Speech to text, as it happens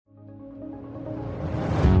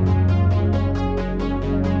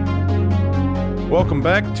Welcome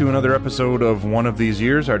back to another episode of One of These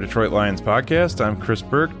Years, our Detroit Lions podcast. I'm Chris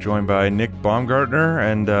Burke, joined by Nick Baumgartner,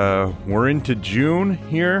 and we're into June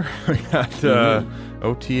here. We got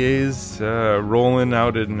OTAs rolling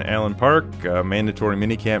out in Allen Park, mandatory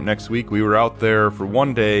minicamp next week. We were out there for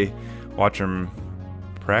one day watching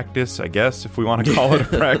practice, I guess, if we want to call it a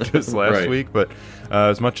practice last week. But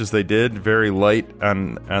as much as they did, very light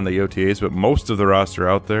on the OTAs, but most of the roster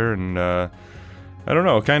out there, and I don't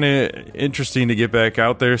know, kind of interesting to get back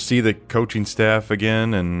out there, see the coaching staff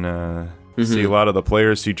again, and see a lot of the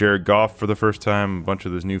players, see Jared Goff for the first time, a bunch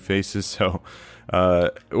of those new faces. So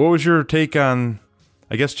what was your take on,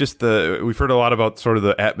 I guess, just we've heard a lot about sort of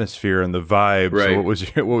the atmosphere and the vibe. Right. So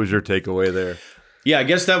what was your takeaway there? Yeah, I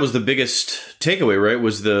guess that was the biggest takeaway, right,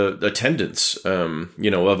 was the attendance, of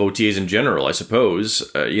OTAs in general, I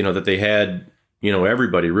suppose, that they had,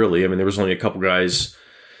 everybody really. I mean, there was only a couple guys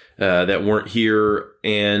that weren't here,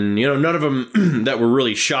 and none of them that were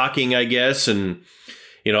really shocking, I guess. And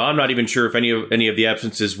I'm not even sure if any of the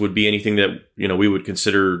absences would be anything that we would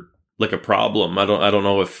consider like a problem. I don't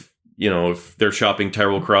know if they're shopping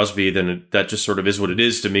Tyrell Crosby, then that just sort of is what it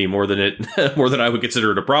is to me, more than I would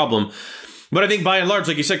consider it a problem. But I think by and large,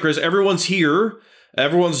 like you said, Chris, everyone's here.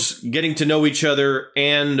 Everyone's getting to know each other,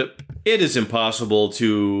 and it is impossible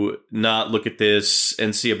to not look at this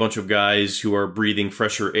and see a bunch of guys who are breathing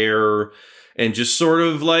fresher air and just sort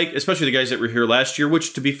of like, especially the guys that were here last year,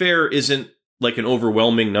 which, to be fair, isn't like an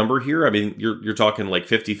overwhelming number here. I mean, you're talking like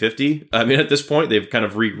 50-50. I mean, at this point, they've kind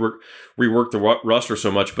of reworked the roster so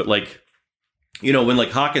much, but like, when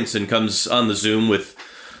like Hawkinson comes on the Zoom with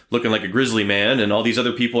looking like a grizzly man, and all these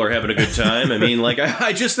other people are having a good time. I mean, like,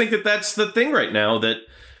 I just think that that's the thing right now, that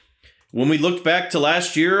when we looked back to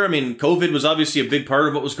last year, I mean, COVID was obviously a big part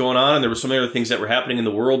of what was going on, and there were so many other things that were happening in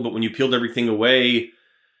the world, but when you peeled everything away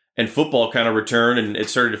and football kind of returned and it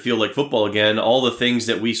started to feel like football again, all the things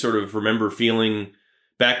that we sort of remember feeling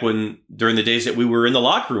back during the days that we were in the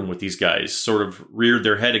locker room with these guys sort of reared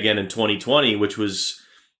their head again in 2020, which was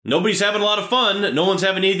nobody's having a lot of fun. No one's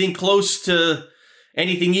having anything close to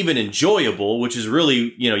anything even enjoyable, which is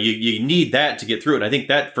really, you need that to get through it. And I think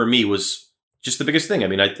that for me was just the biggest thing. I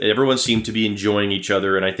mean, everyone seemed to be enjoying each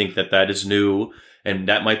other, and I think that is new, and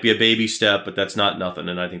that might be a baby step, but that's not nothing,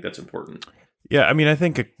 and I think that's important. Yeah, I mean, I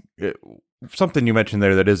think something you mentioned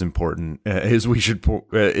there that is important is we should,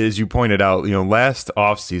 as you pointed out, last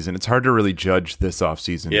offseason, it's hard to really judge this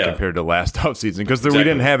offseason compared to last offseason, because we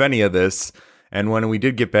didn't have any of this. And when we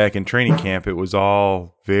did get back in training camp, it was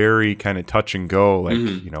all very kind of touch and go. Like,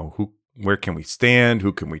 where can we stand?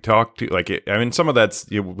 Who can we talk to? Like, some of that's,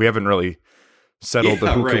 we haven't really settled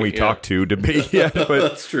the who can we talk to debate yet. But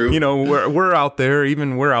that's true. We're out there.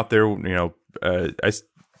 Even we're out there.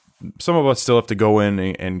 Some of us still have to go in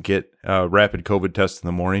and get rapid COVID tests in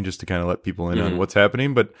the morning just to kind of let people in on what's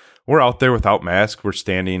happening. But we're out there without masks. We're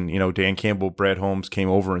standing. Dan Campbell, Brad Holmes came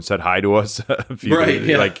over and said hi to us a few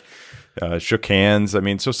days, like. Shook hands. I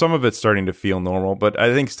mean, so some of it's starting to feel normal, but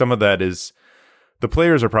I think some of that is the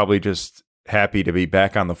players are probably just happy to be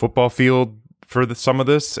back on the football field for some of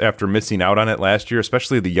this after missing out on it last year,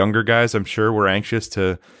 especially the younger guys. I'm sure were anxious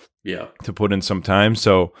to put in some time.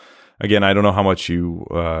 So again, I don't know how much you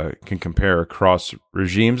can compare across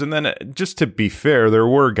regimes. And then just to be fair, there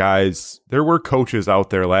were coaches out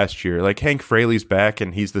there last year, like Hank Fraley's back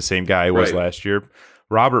and he's the same guy he was last year.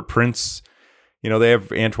 Robert Prince, they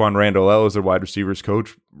have Antoine Randall as their wide receivers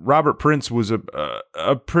coach. Robert Prince was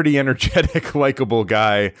a pretty energetic, likable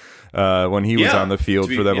guy when he was on the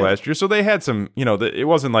field for them last year. So they had some, it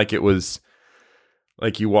wasn't like it was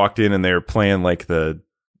like you walked in and they were playing like the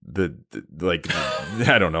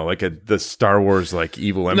I don't know, like the Star Wars like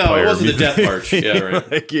evil empire. No, it wasn't the Death March. Yeah,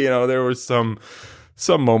 right. Like, there was some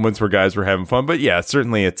moments where guys were having fun, but yeah,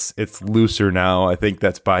 certainly it's looser now. I think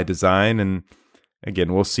that's by design, and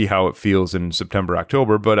again, we'll see how it feels in September,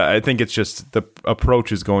 October, but I think it's just the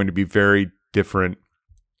approach is going to be very different.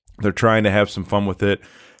 They're trying to have some fun with it,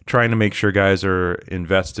 trying to make sure guys are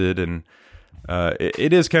invested, and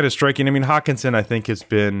it is kind of striking. I mean, Hawkinson, I think, has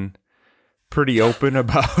been pretty open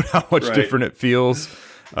about how much different it feels.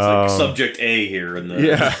 It's like subject A here in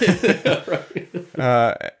the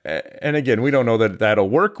and again, we don't know that that'll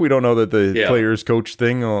work. We don't know that the players coach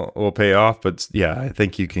thing will pay off. But I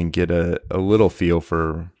think you can get a little feel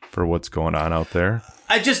for what's going on out there.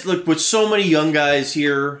 I just look with so many young guys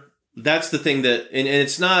here. That's the thing that, and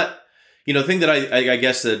it's not, the thing that I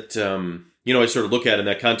guess that I sort of look at in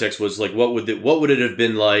that context was like, what would it have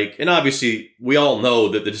been like? And obviously, we all know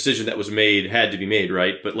that the decision that was made had to be made,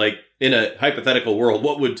 right? But like in a hypothetical world,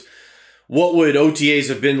 what what would OTAs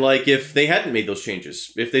have been like if they hadn't made those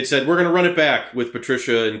changes? If they'd said, we're going to run it back with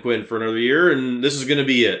Patricia and Quinn for another year, and this is going to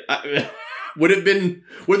be it. Would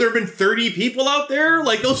there have been 30 people out there?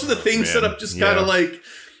 Like, those are the things that I'm just kind of like,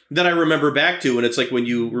 that I remember back to. And it's like when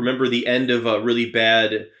you remember the end of a really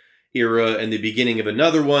bad era and the beginning of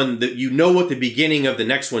another one, that you know what the beginning of the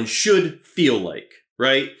next one should feel like,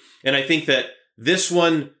 right? And I think that this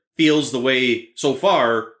one feels the way so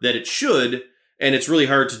far that it should, and it's really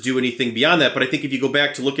hard to do anything beyond that. But I think if you go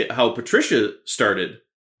back to look at how Patricia started,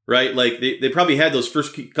 right? Like they probably had those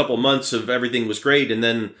first couple months of everything was great. And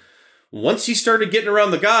then once he started getting around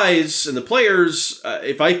the guys and the players,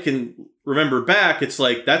 if I can remember back, it's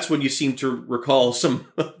like that's when you seem to recall some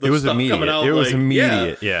of the stuff coming out. It was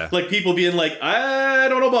immediate, yeah. Like people being like, I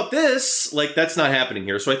don't know about this. Like, that's not happening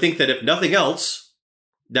here. So I think that if nothing else,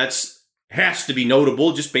 that's has to be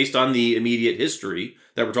notable just based on the immediate history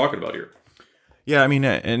that we're talking about here. Yeah, I mean,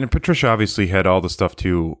 and Patricia obviously had all the stuff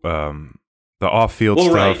too, the off-field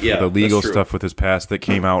stuff, right, yeah, the legal stuff with his past that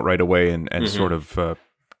came out right away and sort of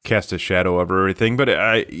cast a shadow over everything. But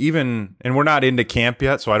and we're not into camp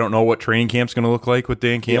yet, so I don't know what training camp's going to look like with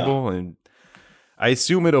Dan Campbell, and I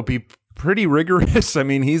assume it'll be pretty rigorous. I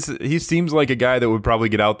mean, he seems like a guy that would probably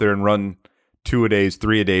get out there and run 2-a-days,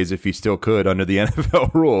 3-a-days if he still could under the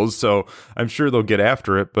NFL rules. So I'm sure they'll get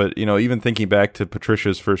after it. But even thinking back to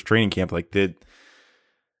Patricia's first training camp, like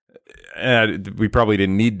we probably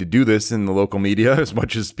didn't need to do this in the local media as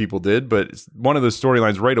much as people did, but one of the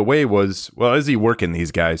storylines right away was, well, is he working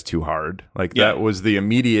these guys too hard? Like that was the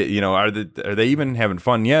immediate, are they even having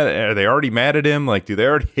fun yet? Are they already mad at him? Like, do they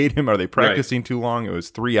already hate him? Are they practicing too long? It was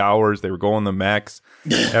 3 hours. They were going the max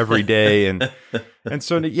every day. And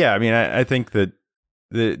so, yeah, I mean, I think that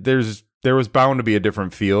there was bound to be a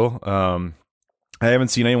different feel. I haven't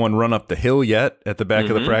seen anyone run up the hill yet at the back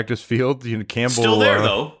of the practice field. Campbell still there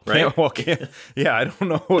though, right? I don't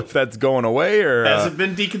know if that's going away or hasn't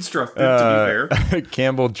been deconstructed. To be fair,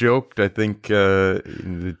 Campbell joked. I think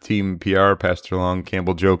the team PR passed along.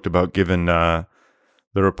 Campbell joked about giving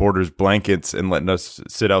the reporters blankets and letting us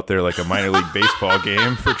sit out there like a minor league baseball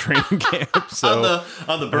game for training camp. So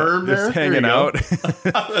on the berm there, just hanging out.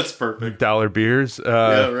 That's perfect. Dollar beers.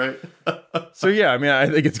 Yeah, right. So yeah, I mean, I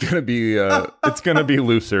think it's gonna be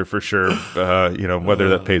looser for sure. Whether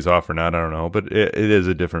that pays off or not, I don't know. But it is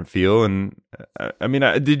a different feel. And I mean,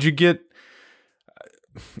 did you get?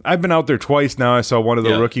 I've been out there twice now. I saw one of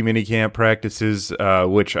the rookie minicamp practices,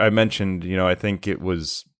 which I mentioned. I think it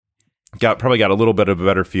was. Probably got a little bit of a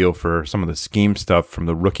better feel for some of the scheme stuff from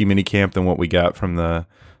the rookie minicamp than what we got from the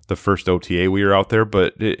first OTA we were out there.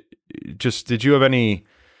 But did you have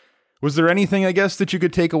was there anything, I guess, that you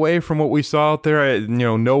could take away from what we saw out there?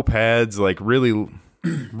 No pads, like really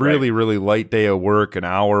really light day of work, an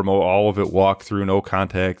hour, all of it walk through, no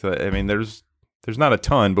contact. I mean, there's not a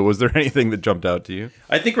ton, but was there anything that jumped out to you?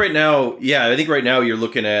 I think right now you're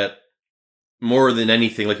looking at more than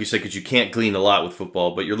anything, like you said, because you can't glean a lot with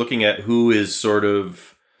football, but you're looking at who is sort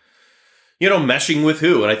of, meshing with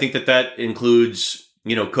who. And I think that includes,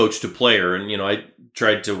 coach to player. And, I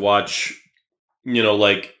tried to watch,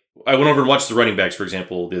 like I went over and watched the running backs, for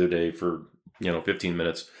example, the other day for, 15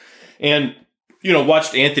 minutes and,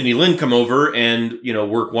 watched Anthony Lynn come over and,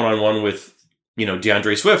 work one-on-one with,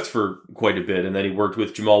 DeAndre Swift for quite a bit. And then he worked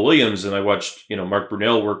with Jamal Williams, and I watched, Mark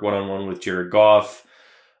Brunell work one-on-one with Jared Goff.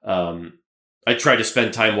 I tried to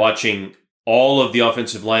spend time watching all of the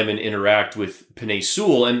offensive linemen interact with Penei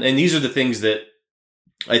Sewell. And these are the things that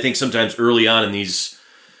I think sometimes early on in these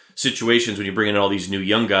situations when you bring in all these new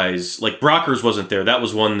young guys, like Brockers wasn't there. That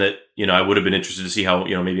was one that, I would have been interested to see how,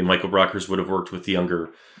 maybe Michael Brockers would have worked with the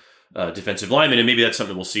younger defensive linemen. And maybe that's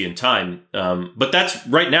something we'll see in time. But that's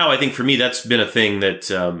right now, I think for me, that's been a thing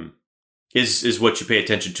that is what you pay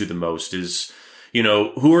attention to the most is,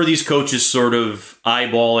 who are these coaches sort of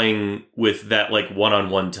eyeballing with that like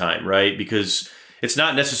one-on-one time, right? Because it's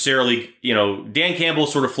not necessarily, Dan Campbell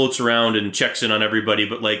sort of floats around and checks in on everybody,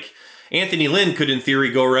 but like Anthony Lynn could in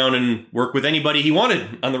theory go around and work with anybody he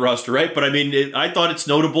wanted on the roster, right? But I mean, I thought it's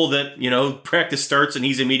notable that, practice starts and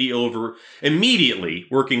he's immediately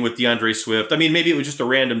working with DeAndre Swift. I mean, maybe it was just a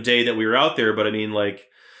random day that we were out there, but I mean, like,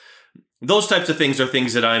 those types of things are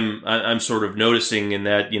things that I'm sort of noticing in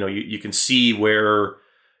that, you can see where,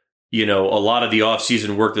 a lot of the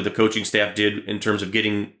offseason work that the coaching staff did in terms of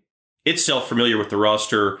getting itself familiar with the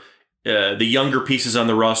roster, the younger pieces on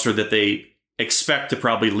the roster that they expect to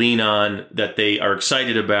probably lean on, that they are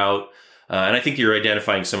excited about. And I think you're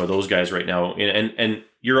identifying some of those guys right now. And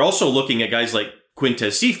you're also looking at guys like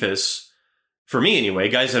Quintez Cephas, for me anyway,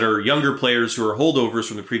 guys that are younger players who are holdovers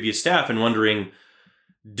from the previous staff and wondering,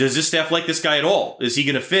 does this staff like this guy at all? Is he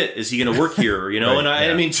going to fit? Is he going to work here? You know, right, and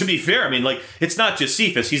I mean, to be fair, I mean, like, it's not just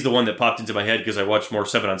Cephas. He's the one that popped into my head because I watched more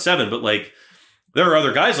 7-on-7, but like, there are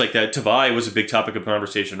other guys like that. Tavai was a big topic of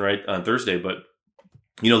conversation, right, on Thursday, but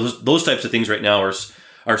you know, those types of things right now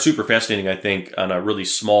are super fascinating, I think, on a really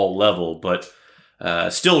small level, but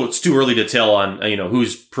still, it's too early to tell on, you know,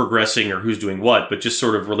 who's progressing or who's doing what, but just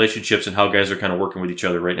sort of relationships and how guys are kind of working with each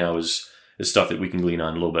other right now is stuff that we can glean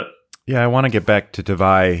on a little bit. Yeah, I want to get back to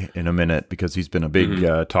Tavai in a minute because he's been a big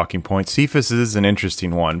talking point. Cephas is an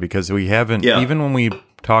interesting one because we haven't, even when we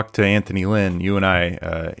talked to Anthony Lynn, you and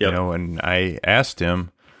I, you know, and I asked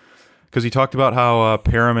him because he talked about how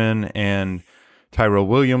Perriman and Tyrell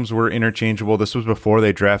Williams were interchangeable. This was before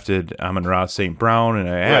they drafted Amon-Ra St. Brown, and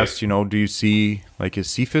I asked, you know, do you see, like, is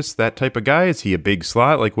Cephas that type of guy? Is he a big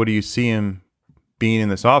slot? Like, what do you see him being in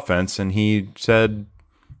this offense? And he said,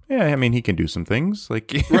 yeah, I mean, he can do some things.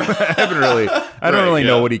 Like, I don't really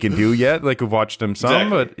know what he can do yet. Like, we've watched him some,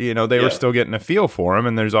 but, you know, they were still getting a feel for him.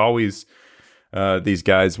 And there's always these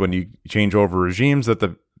guys, when you change over regimes,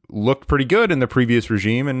 that looked pretty good in the previous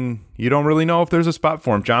regime, and you don't really know if there's a spot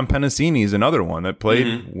for him. John Pennicini is another one that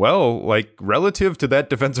played well, like, relative to that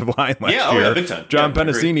defensive line last year. Yeah, big time. John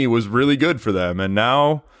Pennicini was really good for them, and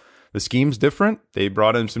now the scheme's different. They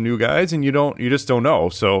brought in some new guys, and you just don't know.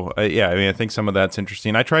 So, I mean, I think some of that's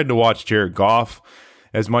interesting. I tried to watch Jared Goff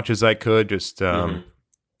as much as I could, just, you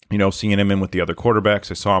know, seeing him in with the other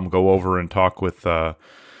quarterbacks. I saw him go over and talk with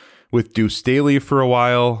Deuce Staley for a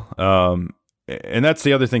while. And that's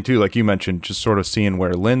the other thing, too, like you mentioned, just sort of seeing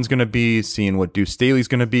where Lynn's going to be, seeing what Deuce Staley's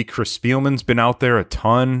going to be. Chris Spielman's been out there a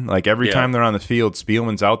ton. Like, every time they're on the field,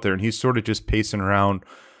 Spielman's out there, and he's sort of just pacing around,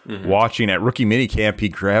 watching. At rookie minicamp, he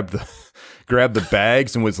grabbed the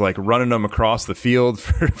bags and was, like, running them across the field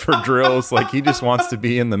for drills. Like, he just wants to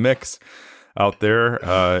be in the mix out there.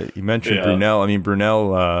 You mentioned Brunell. I mean,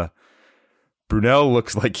 Brunell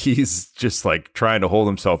looks like he's just, like, trying to hold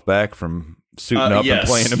himself back from suiting up and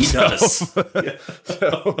playing himself.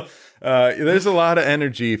 So, there's a lot of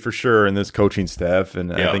energy for sure in this coaching staff,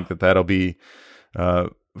 and I think that'll be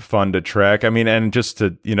fun to track. I mean, and just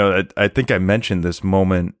to, you know, I think I mentioned this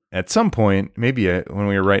moment at some point, maybe when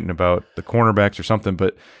we were writing about the cornerbacks or something,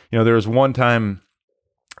 but, you know, there was one time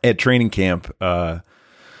at training camp,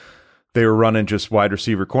 they were running just wide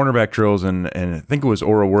receiver cornerback drills, and I think it was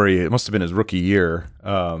Oruwariye. It must have been his rookie year.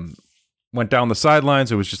 Went down the sidelines.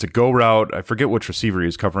 It was just a go route. I forget which receiver he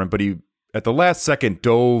was covering, but he, at the last second,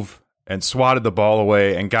 dove and swatted the ball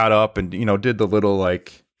away and got up and, you know, did the little,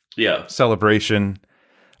 like, celebration.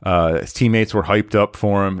 His teammates were hyped up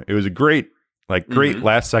for him. It was a great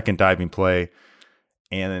last second diving play.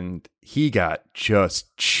 And he got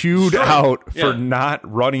just chewed out for not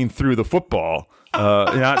running through the football.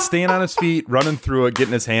 Not staying on his feet, running through it,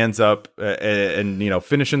 getting his hands up, and, you know,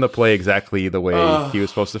 finishing the play exactly the way he was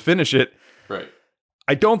supposed to finish it. Right.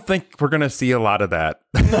 I don't think we're going to see a lot of that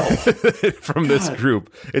from this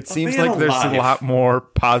group. It seems like there's a lot more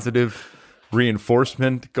positive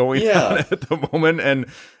reinforcement going on at the moment. And,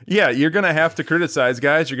 you're going to have to criticize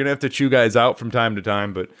guys. You're going to have to chew guys out from time to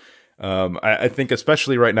time. But I think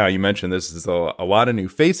especially right now, you mentioned this is a lot of new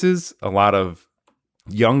faces, a lot of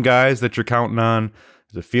young guys that you're counting on.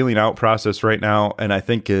 There's a feeling out process right now, and I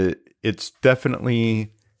think it's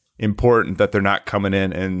definitely important that they're not coming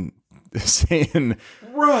in and saying,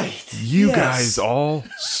 you guys all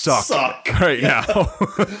suck right now.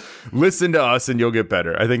 Listen to us and you'll get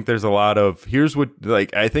better. I think there's a lot of, here's what,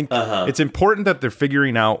 like, I think it's important that they're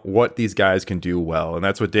figuring out what these guys can do well, and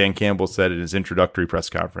that's what Dan Campbell said in his introductory press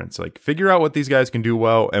conference. Like, figure out what these guys can do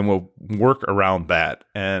well, and we'll work around that.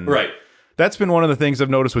 And that's been one of the things I've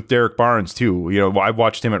noticed with Derek Barnes, too. You know, I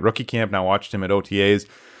watched him at rookie camp, now watched him at OTAs.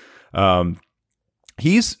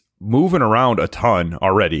 He's moving around a ton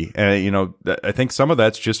already. And, you know, I think some of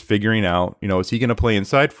that's just figuring out, you know, is he going to play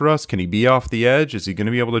inside for us? Can he be off the edge? Is he going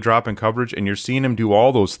to be able to drop in coverage? And you're seeing him do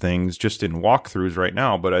all those things just in walkthroughs right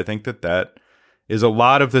now. But I think that is a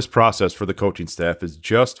lot of this process for the coaching staff, is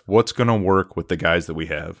just what's going to work with the guys that we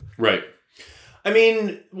have. Right. I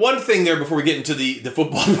mean, one thing there before we get into the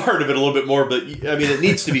football part of it a little bit more, but I mean, it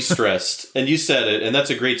needs to be stressed, and you said it, and that's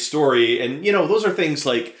a great story. And, you know, those are things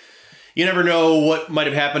like, you never know what might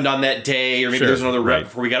have happened on that day, or maybe there's another rep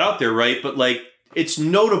before we got out there, right? But, like, it's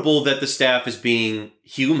notable that the staff is being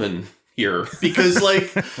human here, because,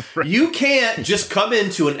 like, you can't just come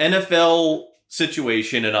into an NFL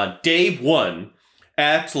situation and on day one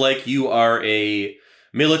act like you are a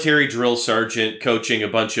military drill sergeant coaching a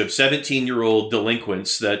bunch of 17-year-old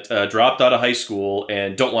delinquents that dropped out of high school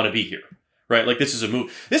and don't want to be here, right? Like, this is a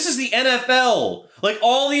move. This is the NFL. Like,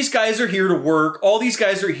 all these guys are here to work. All these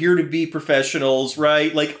guys are here to be professionals,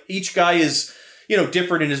 right? Like, each guy is,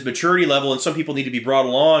 different in his maturity level, and some people need to be brought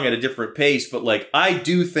along at a different pace. But, like, I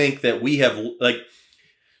do think that we have, like,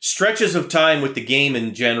 stretches of time with the game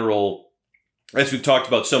in general, as we've talked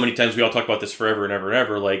about so many times, we all talk about this forever and ever and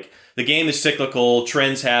ever. Like, the game is cyclical,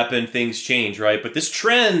 trends happen, things change, right? But this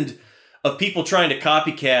trend of people trying to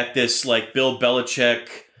copycat this, like, Bill Belichick,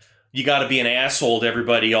 you got to be an asshole to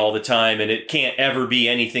everybody all the time, and it can't ever be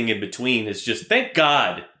anything in between, is just, thank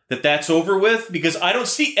God that that's over with, because I don't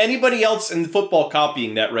see anybody else in football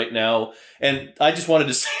copying that right now. And I just wanted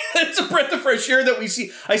to say it's a breath of fresh air that we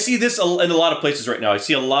see. I see this in a lot of places right now. I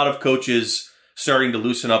see a lot of coaches starting to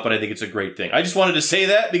loosen up, and I think it's a great thing. I just wanted to say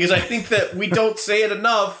that because I think that we don't say it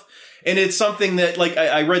enough. And it's something that, like,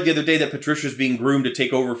 I read the other day that Patricia's being groomed to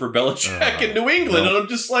take over for Belichick in New England. And I'm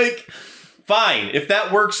just like, fine. If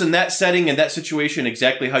that works in that setting and that situation,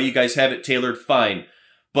 exactly how you guys have it tailored, fine.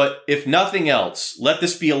 But if nothing else, let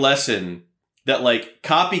this be a lesson that, like,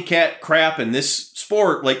 copycat crap in this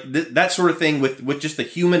sport, like that sort of thing with just the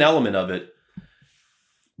human element of it,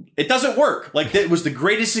 it doesn't work. Like, that was the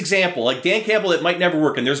greatest example. Like, Dan Campbell, it might never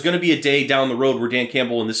work. And there's going to be a day down the road where Dan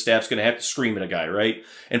Campbell and this staff's going to have to scream at a guy, right?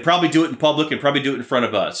 And probably do it in public and probably do it in front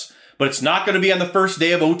of us. But it's not going to be on the first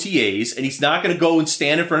day of OTAs. And he's not going to go and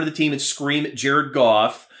stand in front of the team and scream at Jared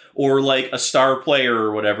Goff or, like, a star player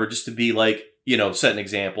or whatever, just to be, like, set an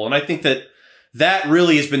example. And I think that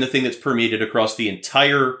really has been the thing that's permeated across the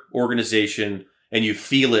entire organization. And you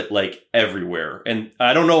feel it, like, everywhere. And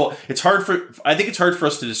I don't know, I think it's hard for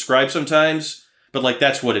us to describe sometimes, but, like,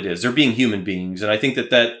 that's what it is. They're being human beings. And I think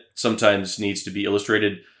that sometimes needs to be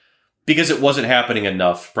illustrated because it wasn't happening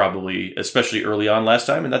enough, probably, especially early on last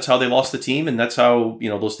time. And that's how they lost the team. And that's how,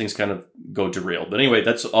 those things kind of go derailed. But anyway,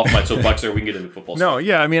 that's off my soapbox there. We can get into football stuff. No,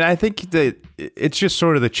 yeah. I mean, I think that it's just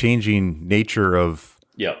sort of the changing nature of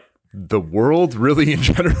the world, really, in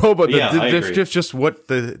general. But just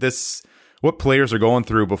what players are going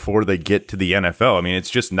through before they get to the NFL. I mean, it's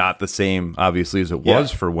just not the same, obviously, as it was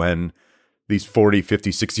for when these 40, 50,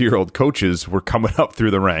 60-year-old coaches were coming up through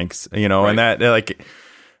the ranks, right. And that, like,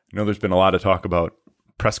 there's been a lot of talk about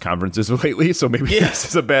press conferences lately, so maybe this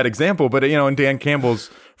is a bad example. But, in Dan Campbell's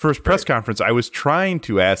first press conference, I was trying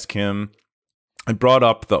to ask him, I brought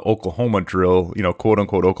up the Oklahoma drill,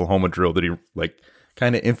 quote-unquote Oklahoma drill that he, like,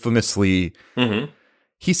 kind of infamously... Mm-hmm.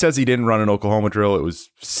 He says he didn't run an Oklahoma drill. It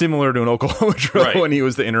was similar to an Oklahoma drill when he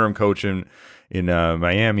was the interim coach in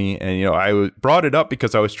Miami. And, I brought it up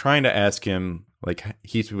because I was trying to ask him, like,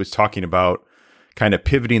 he was talking about kind of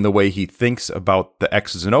pivoting the way he thinks about the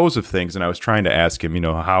X's and O's of things. And I was trying to ask him,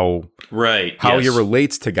 how he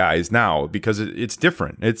relates to guys now, because it's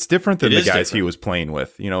different. It's different than the guys he was playing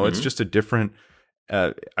with. It's just a different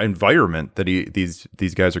environment that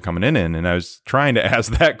these guys are coming in. And I was trying to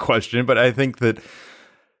ask that question, but I think that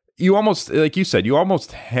you almost, like you said, you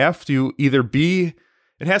almost have to either it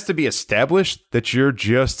has to be established that you're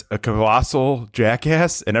just a colossal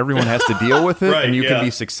jackass and everyone has to deal with it and you can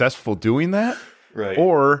be successful doing that. Right.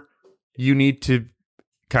 Or you need to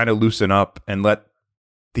kind of loosen up and let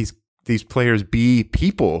these players be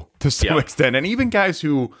people to some extent. And even guys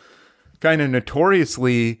who kind of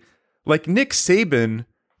notoriously, like Nick Saban,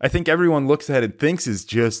 I think everyone looks at and thinks is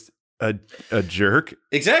just a jerk.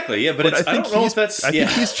 But I don't know if that's... I think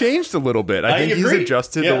he's changed a little bit. I think he's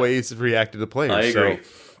adjusted the way he's reacted to players. I agree.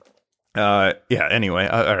 So, anyway,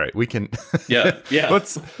 all right, we can... Yeah.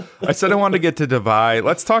 I said I wanted to get to Divide.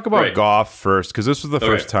 Let's talk about Goff first, because this was the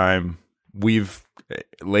first time we've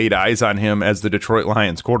laid eyes on him as the Detroit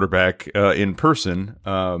Lions quarterback in person.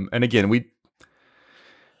 And again, we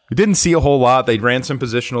didn't see a whole lot. They ran some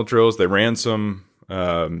positional drills. They ran some...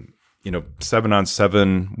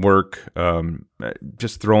 7-on-7 work,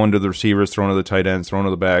 just throwing to the receivers, throwing to the tight ends, throwing to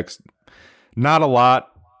the backs. Not a lot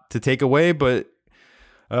to take away, but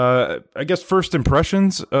I guess first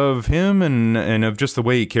impressions of him and of just the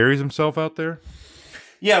way he carries himself out there.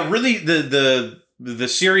 Yeah, really the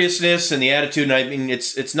seriousness and the attitude. And I mean,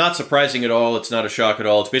 it's not surprising at all. It's not a shock at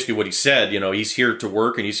all. It's basically what he said. He's here to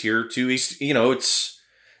work and he's here to. It's.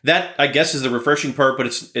 That, I guess, is the refreshing part, but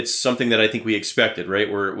it's something that I think we expected,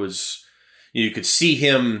 right? Where it was, you could see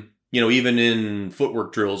him, even in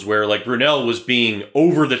footwork drills where, like, Brunell was being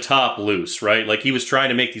over the top loose, right? Like, he was trying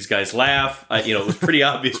to make these guys laugh. It was pretty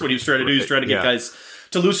obvious what he was trying to do. He was trying to get guys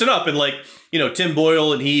to loosen up. And, like, Tim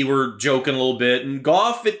Boyle and he were joking a little bit. And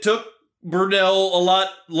Goff, it took Brunell a lot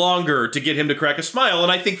longer to get him to crack a smile.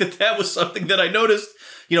 And I think that was something that I noticed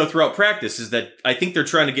throughout practice, is that I think they're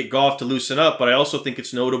trying to get Goff to loosen up, but I also think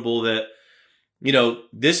it's notable that,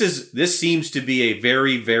 this seems to be a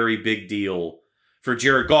very, very big deal for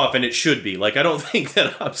Jared Goff, and it should be. Like, I don't think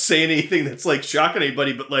that I'm saying anything that's like shocking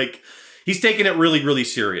anybody, but like, he's taking it really, really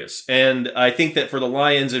serious. And I think that for the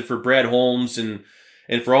Lions and for Brad Holmes and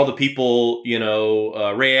for all the people,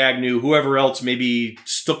 Ray Agnew, whoever else maybe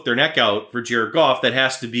stuck their neck out for Jared Goff, that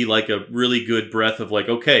has to be like a really good breath of like,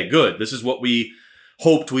 okay, good. This is what we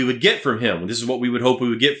hoped we would get from him. This is what we would hope we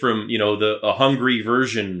would get from, a hungry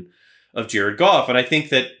version of Jared Goff. And I think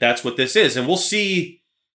that that's what this is. And we'll see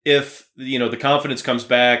if, the confidence comes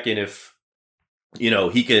back and if,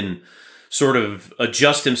 he can sort of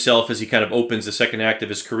adjust himself as he kind of opens the second act of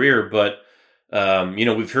his career. But,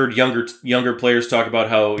 we've heard younger players talk about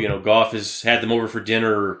how, Goff has had them over for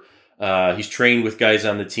dinner. He's trained with guys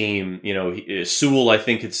on the team. Sewell, I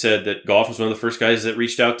think, had said that Goff was one of the first guys that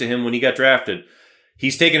reached out to him when he got drafted.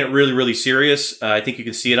 He's taken it really, really serious. I think you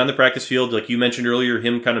can see it on the practice field. Like you mentioned earlier,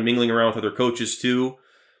 him kind of mingling around with other coaches too.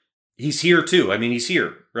 He's here too. I mean, he's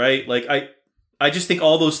here, right? Like I just think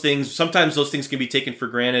all those things, sometimes those things can be taken for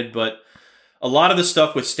granted, but a lot of the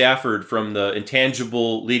stuff with Stafford, from the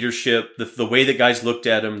intangible leadership, the way that guys looked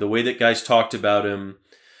at him, the way that guys talked about him,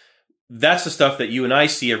 that's the stuff that you and I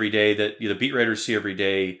see every day, that the beat writers see every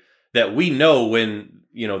day, that we know when,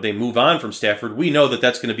 they move on from Stafford, we know that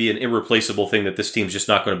that's going to be an irreplaceable thing that this team's just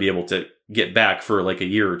not going to be able to get back for like a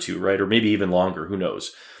year or two, right? Or maybe even longer, who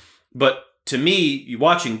knows? But to me,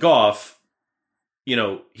 watching Goff,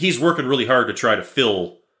 he's working really hard to try to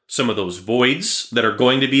fill some of those voids that are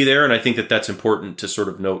going to be there. And I think that that's important to sort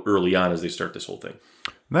of note early on as they start this whole thing.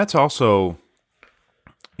 And that's also,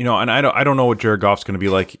 and I don't know what Jared Goff's going to be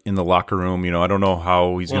like in the locker room. I don't know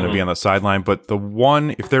how he's going to be on the sideline. But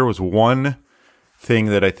if there was one thing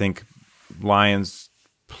that I think Lions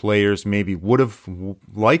players maybe would have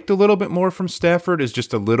liked a little bit more from Stafford, is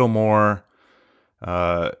just a little more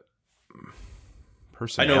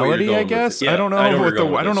personality, I guess. Yeah, I don't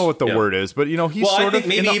know what the word is, but he's I think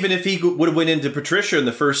maybe even if he would have went into Patricia in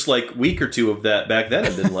the first like week or two of that back then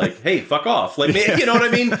and been like, hey, fuck off. Like, you know what I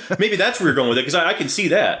mean? Maybe that's where you're going with it, because I can see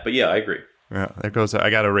that. But yeah, I agree. Yeah, there goes.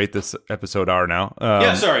 I got to rate this episode R now.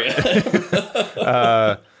 Yeah, sorry.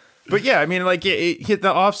 But yeah, I mean, like it hit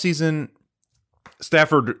the offseason.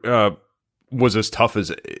 Stafford was as tough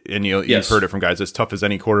as, and you've heard it from guys, as tough as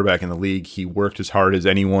any quarterback in the league. He worked as hard as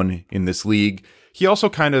anyone in this league. He also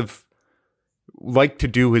kind of liked to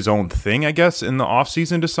do his own thing, I guess, in the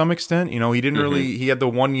offseason to some extent. He didn't really, he had the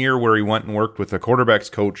 1 year where he went and worked with a quarterback's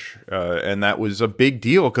coach, and that was a big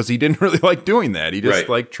deal because he didn't really like doing that. He just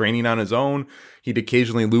liked training on his own. He'd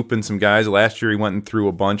occasionally loop in some guys. Last year he went and threw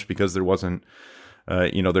a bunch because there wasn't,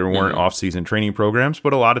 there weren't off-season training programs,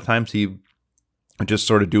 but a lot of times he would just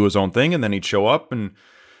sort of do his own thing, and then he'd show up, and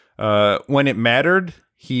when it mattered,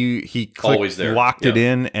 he clicked, locked it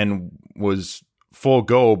in, and was full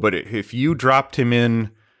go. But if you dropped him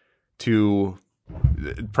in to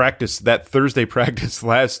practice, that Thursday practice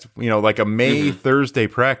last, like a May Thursday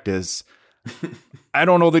practice, I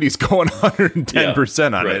don't know that he's going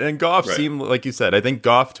 110% on it. And Goff seemed, like you said, I think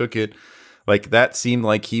Goff took it like that, seemed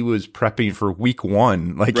like he was prepping for week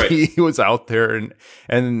one. Like he was out there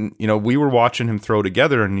and we were watching him throw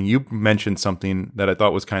together, and you mentioned something that I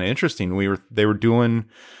thought was kind of interesting. They were doing,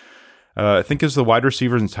 I think as the wide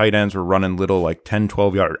receivers and tight ends were running little like 10,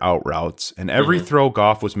 12-yard out routes, and every throw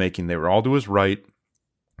Goff was making, they were all to his right.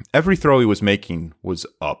 Every throw he was making was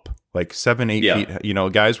up, like 7, 8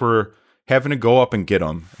 feet. Guys were having to go up and get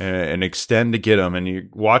them and extend to get them, and you're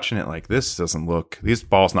watching it like, this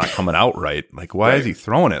ball's not coming out right. Like, why is he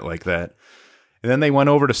throwing it like that? And then they went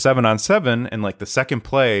over to 7-on-7, and like the second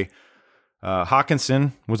play,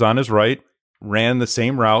 Hockenson was on his right, ran the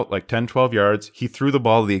same route, like 10, 12 yards. He threw the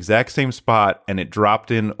ball to the exact same spot, and it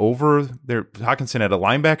dropped in over there. Hockenson had a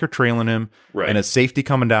linebacker trailing him and a safety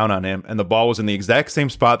coming down on him, and the ball was in the exact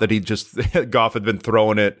same spot that Goff had been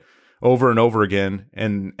throwing it over and over again.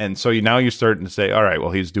 And so now you're starting to say, all right,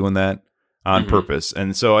 well, he's doing that on purpose.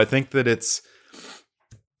 And so I think that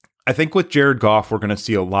I think with Jared Goff, we're going to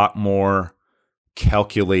see a lot more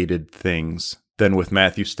calculated things than with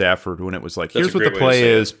Matthew Stafford, when it was like, here's what the play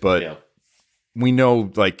is, but we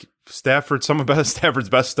know, like, Stafford, some of Stafford's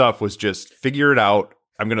best stuff was just figure it out.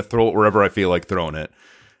 I'm going to throw it wherever I feel like throwing it.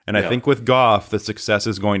 And I think with Goff, the success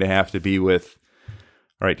is going to have to be with,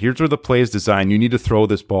 all right, here's where the play is designed. You need to throw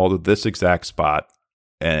this ball to this exact spot,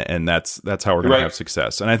 and that's how we're going to have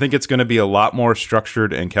success. And I think it's going to be a lot more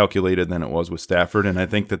structured and calculated than it was with Stafford. And I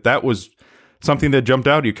think that was something that jumped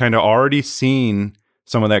out. You kind of already seen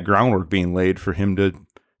some of that groundwork being laid for him to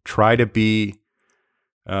try to be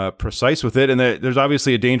precise with it. And there's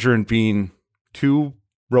obviously a danger in being too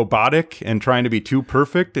robotic and trying to be too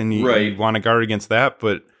perfect, and you want to guard against that.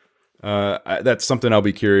 But that's something I'll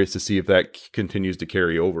be curious to see if that continues to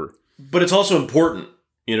carry over. But it's also important,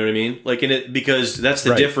 you know what I mean? Like because that's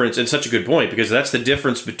the difference, and such a good point, because that's the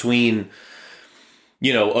difference between,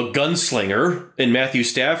 you know, a gunslinger in Matthew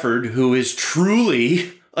Stafford, who is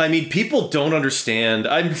truly, I mean, people don't understand.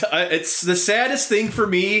 It's the saddest thing for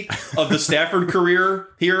me of the Stafford career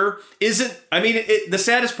here isn't, I mean, the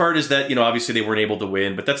saddest part is that, you know, obviously they weren't able to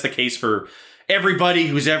win, but that's the case for everybody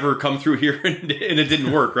who's ever come through here and it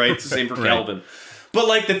didn't work, right? It's the same for Calvin. But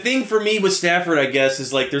like the thing for me with Stafford, I guess,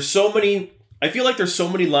 is like I feel like there's so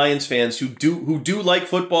many Lions fans who do like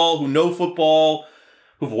football, who know football,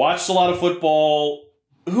 who've watched a lot of football,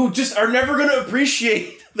 who just are never going to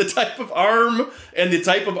appreciate the type of arm and the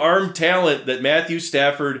type of arm talent that Matthew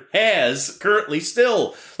Stafford has currently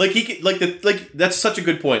still. Like that's such a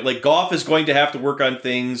good point. Like Goff is going to have to work on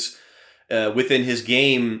things within his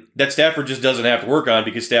game that Stafford just doesn't have to work on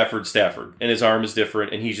because Stafford's Stafford and his arm is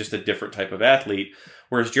different and he's just a different type of athlete.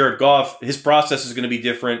 Whereas Jared Goff, his process is going to be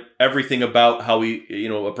different. Everything about how he, you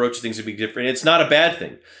know, approaches things will be different. It's not a bad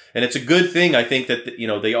thing. And it's a good thing, I think, that, you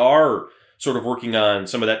know, they are sort of working on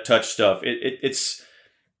some of that touch stuff. It's,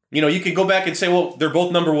 you know, you can go back and say, well, they're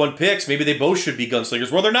both number one picks. Maybe they both should be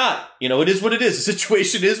gunslingers. Well, they're not. You know, it is what it is. The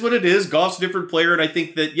situation is what it is. Goff's a different player. And I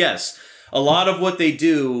think that, yes, a lot of what they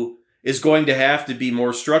do is going to have to be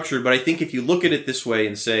more structured. But I think if you look at it this way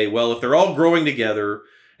and say, well, if they're all growing together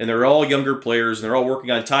and they're all younger players and they're all working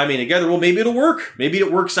on timing together, well, maybe it'll work. Maybe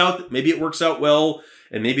it works out. Maybe it works out well.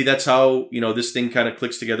 And maybe that's how, you know, this thing kind of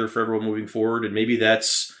clicks together for everyone moving forward. And maybe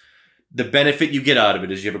that's the benefit you get out of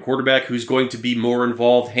it, is you have a quarterback who's going to be more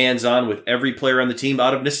involved hands-on with every player on the team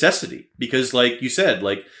out of necessity. Because like you said,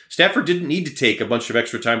 like Stafford didn't need to take a bunch of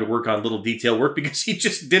extra time to work on little detail work because he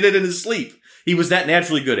just did it in his sleep. He was that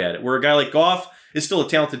naturally good at it. Where a guy like Goff is still a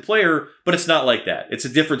talented player, but it's not like that. It's a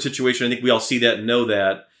different situation. I think we all see that and know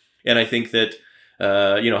that. And I think that,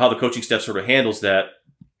 you know, how the coaching staff sort of handles that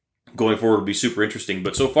going forward will be super interesting.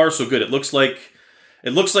 But so far, so good. It looks like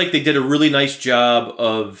they did a really nice job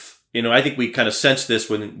of, you know, I think we kind of sensed this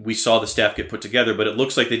when we saw the staff get put together, but it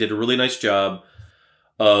looks like they did a really nice job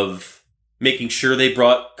of making sure they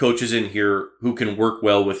brought coaches in here who can work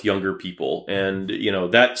well with younger people. And, you know,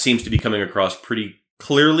 that seems to be coming across pretty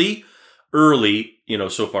clearly early, you know,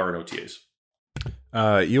 so far in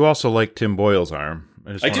OTAs. You also like Tim Boyle's arm.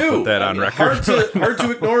 I do. Put that on record. Hard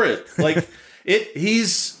to ignore it. Like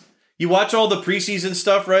you watch all the preseason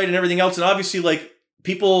stuff, right, and everything else, and obviously, like,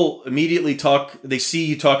 people immediately they see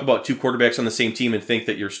you talk about two quarterbacks on the same team and think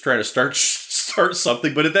that you're trying to start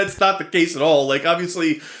something, but that's not the case at all. Like,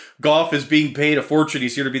 obviously, Goff is being paid a fortune.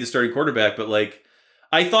 He's here to be the starting quarterback, but, like,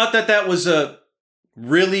 I thought that was a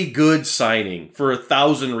really good signing for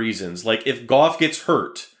 1,000 reasons. Like, if Goff gets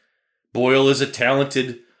hurt, Boyle is a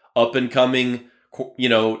talented, up-and-coming, you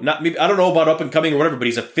know, I don't know about up-and-coming or whatever, but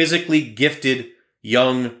he's a physically gifted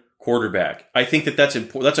young quarterback. I think that's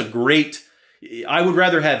important. That's a great... I would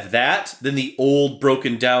rather have that than the old,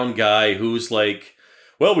 broken-down guy who's like,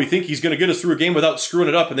 well, we think he's going to get us through a game without screwing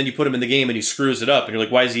it up, and then you put him in the game and he screws it up, and you're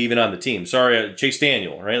like, why is he even on the team? Sorry, Chase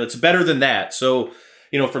Daniel, right? It's better than that. So,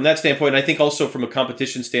 you know, from that standpoint, I think also from a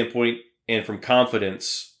competition standpoint and from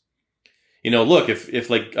confidence, you know, look,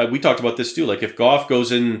 if like we talked about this too, like if Goff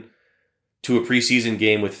goes in to a preseason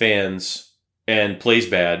game with fans and plays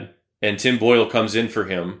bad, and Tim Boyle comes in for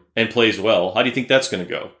him and plays well, how do you think that's going to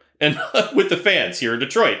go? And with the fans here in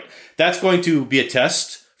Detroit, that's going to be a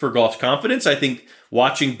test for Goff's confidence. I think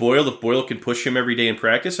watching Boyle, if Boyle can push him every day in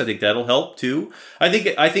practice, I think that'll help too. I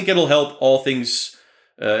think it'll help all things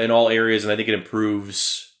in all areas, and I think it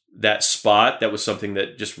improves that spot. That was something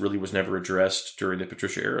that just really was never addressed during the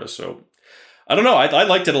Patricia era. So I don't know. I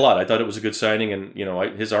liked it a lot. I thought it was a good signing, and you know,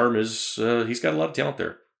 his arm is he's got a lot of talent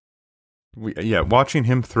there. Watching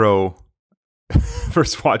him throw.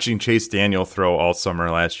 First, watching Chase Daniel throw all summer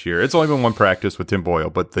last year. It's only been one practice with Tim Boyle,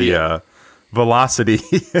 but the velocity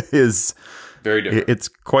is very different. It's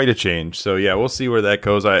quite a change. So, yeah, we'll see where that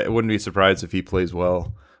goes. I wouldn't be surprised if he plays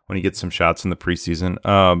well when he gets some shots in the preseason.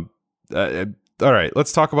 All right,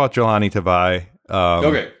 let's talk about Jahlani Tavai.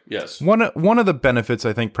 Okay, yes. One of the benefits,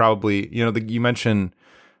 I think, probably, you know, you mentioned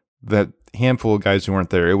that handful of guys who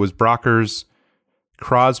weren't there. It was Brockers,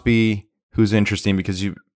 Crosby, who's interesting because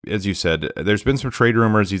as you said, there's been some trade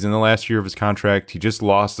rumors. He's in the last year of his contract. He just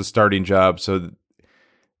lost the starting job. So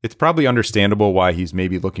it's probably understandable why he's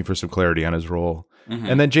maybe looking for some clarity on his role. Mm-hmm.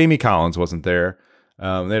 And then Jamie Collins wasn't there. They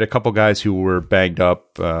had a couple guys who were banged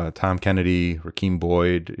up, Tom Kennedy, Rakeem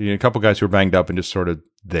Boyd, a couple guys who were banged up and just sort of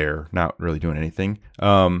there, not really doing anything.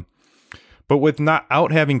 But But with not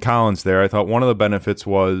out having Collins there, I thought one of the benefits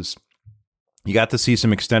was you got to see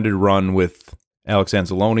some extended run with Alex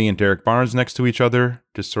Anzalone and Derek Barnes next to each other,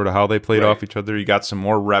 just sort of how they played off each other. You got some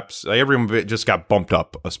more reps. Everyone just got bumped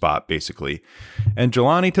up a spot, basically. And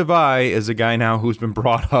Jelani Tavai is a guy now who's been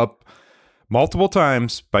brought up multiple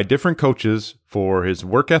times by different coaches for his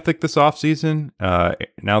work ethic this offseason.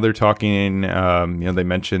 Now they're talking, they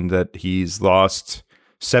mentioned that he's lost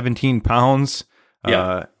 17 pounds.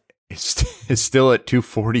 Yeah. Is still at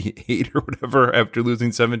 248 or whatever after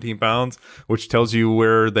losing 17 pounds, which tells you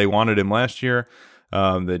where they wanted him last year.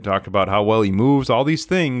 They talked about how well he moves, all these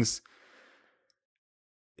things.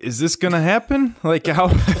 Is this going to happen? Like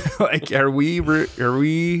how? Like are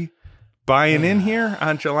we buying in here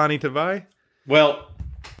on Jelani Tavai? Well,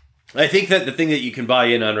 I think that the thing that you can buy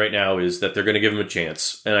in on right now is that they're going to give him a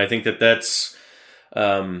chance, and I think that that's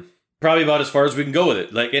probably about as far as we can go with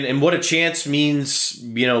it. Like, and what a chance means,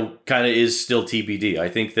 kind of is still TBD. I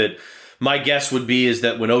think that my guess would be is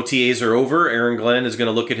that when OTAs are over, Aaron Glenn is going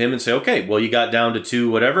to look at him and say, okay, well, you got down to 2,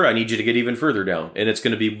 whatever. I need you to get even further down. And it's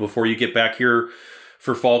going to be before you get back here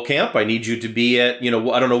for fall camp. I need you to be at, I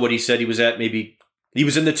don't know what he said he was at. Maybe he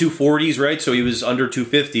was in the 240s, right? So he was under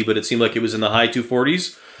 250, but it seemed like it was in the high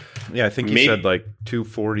 240s. Yeah, I think he said like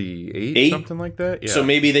 248, something like that. Yeah. So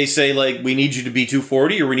maybe they say like, we need you to be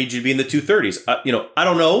 240 or we need you to be in the 230s. I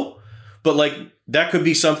don't know, but like that could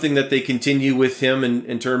be something that they continue with him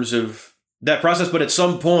in terms of that process. But at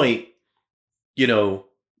some point, they're going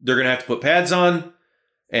to have to put pads on,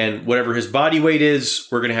 and whatever his body weight is,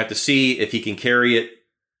 we're going to have to see if he can carry it,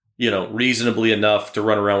 reasonably enough to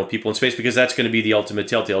run around with people in space, because that's going to be the ultimate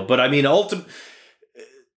telltale. But I mean,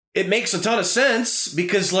 it makes a ton of sense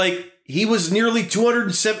because, like, he was nearly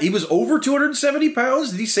 270. He was over 270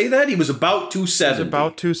 pounds. Did he say that? He was about 270. He was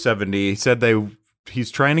about 270. He said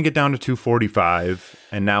he's trying to get down to 245,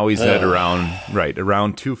 and now he's at around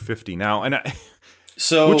 250 now. And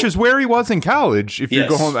which is where he was in college. If you're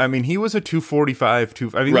going, I mean, he was a 245.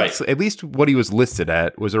 At least what he was listed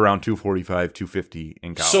at was around 245, 250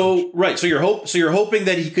 in college. So you're hoping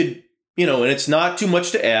that he could. And it's not too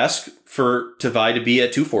much to ask for Tavai to be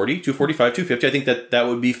at 240, 245, 250. I think that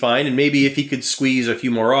would be fine. And maybe if he could squeeze a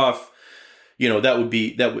few more off,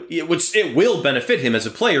 it will benefit him as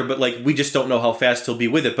a player, but like, we just don't know how fast he'll be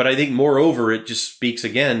with it. But I think moreover, it just speaks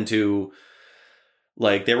again to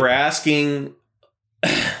like, they were asking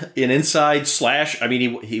an inside slash. I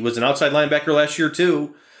mean, he was an outside linebacker last year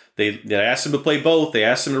too. They asked him to play both. They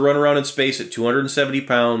asked him to run around in space at 270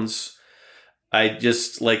 pounds. I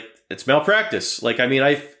just like, it's malpractice. Like, I mean,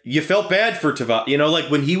 you felt bad for Tavai. Like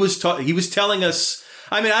when he was telling us.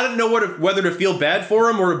 I mean, I don't know whether to feel bad for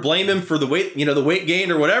him or to blame him for the weight, the weight gain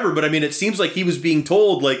or whatever. But I mean, it seems like he was being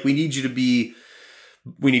told, like, we need you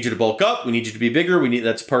to bulk up, we need you to be bigger,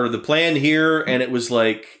 that's part of the plan here. And it was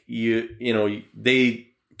like they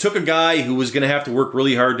took a guy who was going to have to work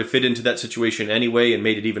really hard to fit into that situation anyway, and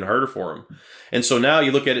made it even harder for him. And so now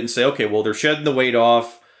you look at it and say, okay, well, they're shedding the weight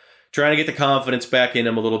off, trying to get the confidence back in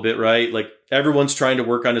him a little bit, right? Like, everyone's trying to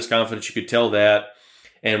work on his confidence. You could tell that.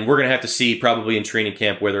 And we're going to have to see probably in training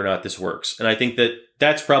camp whether or not this works. And I think that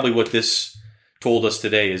that's probably what this told us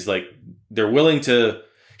today is like, they're willing to,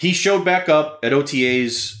 he showed back up at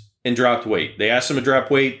OTAs and dropped weight. They asked him to drop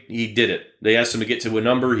weight. He did it. They asked him to get to a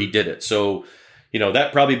number. He did it. So,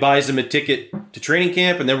 that probably buys him a ticket to training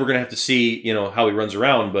camp. And then we're going to have to see, how he runs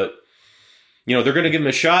around. But, they're going to give him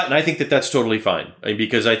a shot. And I think that that's totally fine. I mean,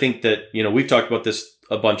 because I think that, we've talked about this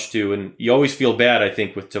a bunch too. And you always feel bad, I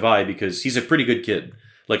think, with Tavai because he's a pretty good kid.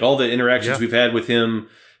 Like, all the interactions we've had with him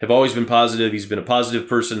have always been positive. He's been a positive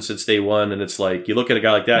person since day one. And it's like, you look at a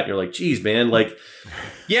guy like that and you're like, geez, man, like,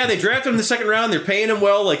 yeah, they drafted him in the second round. They're paying him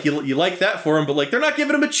well. Like, you like that for him, but like, they're not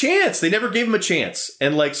giving him a chance. They never gave him a chance.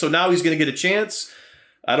 And like, so now he's going to get a chance.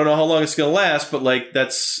 I don't know how long it's going to last, but like,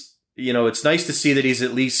 that's, it's nice to see that he's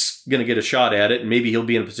at least going to get a shot at it. And maybe he'll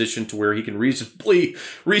be in a position to where he can reasonably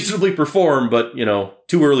perform, but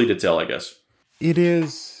too early to tell, I guess. It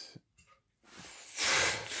is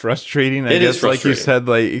frustrating, I guess, like you said,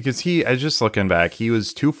 like, because I just looking back, he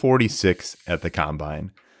was 246 at the combine.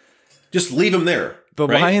 Just leave him there. The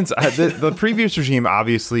right? Lions, the previous regime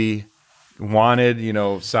obviously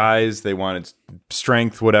wanted, size, they wanted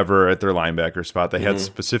strength, whatever, at their linebacker spot. They had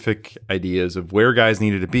specific ideas of where guys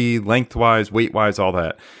needed to be, lengthwise, weight-wise, all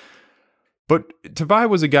that. But Tavai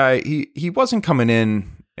was a guy, he wasn't coming in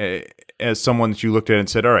as someone that you looked at and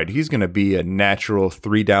said, all right, he's going to be a natural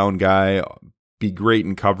 3-down guy, be great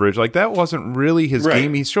in coverage. Like, that wasn't really his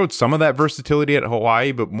game. He showed some of that versatility at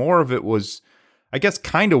Hawaii, but more of it was, I guess,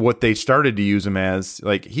 kind of what they started to use him as.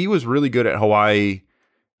 Like, he was really good at Hawaii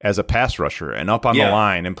as a pass rusher and up on the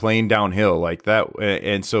line and playing downhill like that.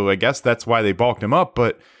 And so I guess that's why they bulked him up.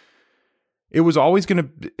 But it was always going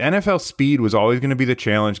to, NFL speed was always going to be the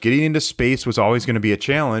challenge. Getting into space was always going to be a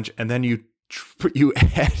challenge. And then you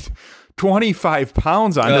add 25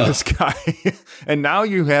 pounds onto this guy. And now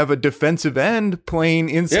you have a defensive end playing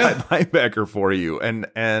inside linebacker for you. And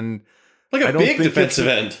like a big defensive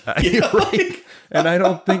end. Right. And I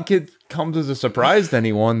don't think it comes as a surprise to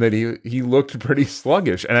anyone that he looked pretty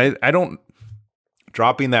sluggish. And I don't,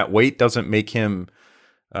 dropping that weight doesn't make him,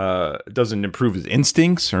 doesn't improve his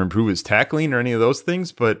instincts or improve his tackling or any of those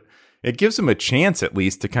things, but it gives him a chance at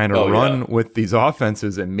least to kind of run with these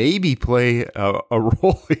offenses and maybe play a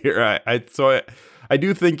role here. I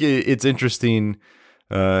do think it's interesting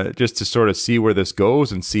just to sort of see where this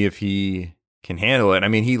goes and see if he can handle it. I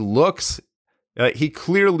mean, he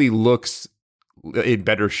clearly looks in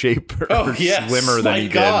better shape or slimmer than he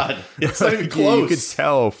did. It's not even close. You could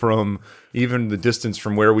tell from even the distance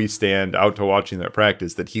from where we stand out to watching that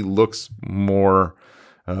practice that he looks more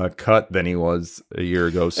cut than he was a year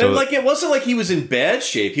ago. So and like, it wasn't like he was in bad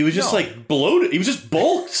shape. He was just like bloated. He was just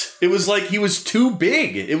bulked. It was like he was too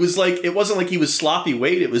big. It was like, it wasn't like he was sloppy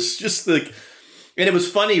weight. It was just like, and it was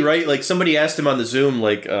funny, right? Like somebody asked him on the Zoom,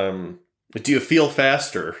 like, do you feel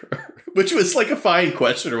faster? Which was like a fine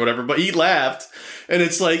question or whatever, but he laughed. And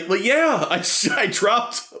it's like, well, yeah, I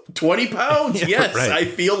dropped 20 pounds. Yes, right. I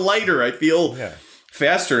feel lighter. I feel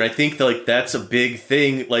faster. And I think that, like, that's a big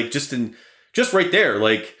thing. Like just right there,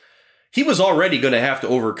 like he was already going to have to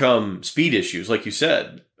overcome speed issues, like you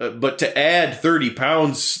said. But to add 30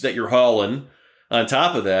 pounds that you're hauling on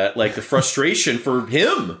top of that, like the frustration for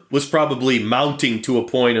him was probably mounting to a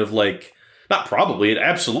point of like, not probably, it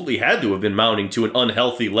absolutely had to have been mounting to an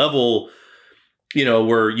unhealthy level, you know,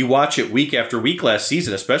 where you watch it week after week last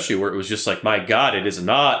season, especially where it was just like, my God, it is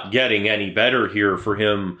not getting any better here for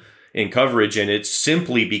him in coverage. And it's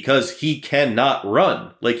simply because he cannot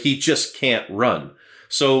run. Like, he just can't run.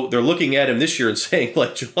 So they're looking at him this year and saying,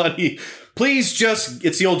 like, Johnny, please just,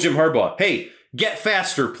 it's the old Jim Harbaugh. Hey, get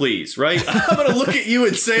faster, please, right? I'm going to look at you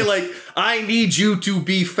and say, like, I need you to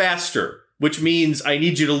be faster. Which means I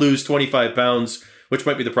need you to lose 25 pounds, which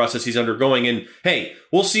might be the process he's undergoing. And hey,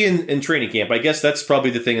 we'll see in training camp. I guess that's probably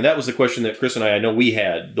the thing. And that was the question that Chris and I know we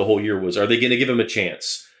had the whole year was, are they going to give him a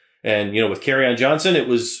chance? And, you know, with Kerryon Johnson, it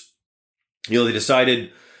was, you know, they decided,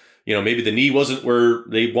 you know, maybe the knee wasn't where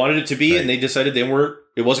they wanted it to be. Right. And they decided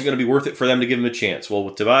it wasn't going to be worth it for them to give him a chance. Well,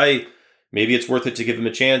 with Tavai, maybe it's worth it to give him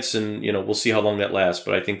a chance. And, you know, we'll see how long that lasts.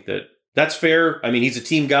 But I think that's fair. I mean, he's a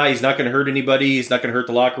team guy. He's not going to hurt anybody. He's not going to hurt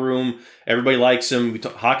the locker room. Everybody likes him.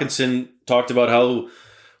 Hawkinson talked about how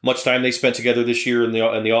much time they spent together this year in the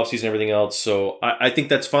offseason and everything else. So I think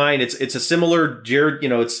that's fine. It's a similar, Jared, you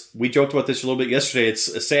know, we joked about this a little bit yesterday. It's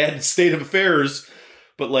a sad state of affairs,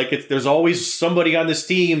 but like there's always somebody on this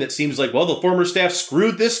team that seems like, well, the former staff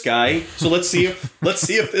screwed this guy. So let's see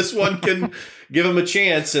if this one can give him a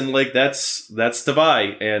chance. And like, that's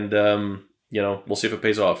Tavai. And, you know, we'll see if it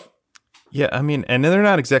pays off. Yeah, I mean, and they're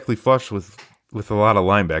not exactly flush with a lot of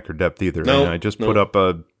linebacker depth either. No, I just put up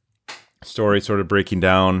a story sort of breaking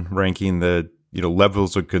down, ranking the, you know,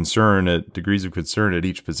 levels of concern, at degrees of concern at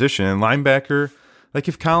each position. And linebacker, like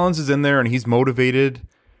if Collins is in there and he's motivated,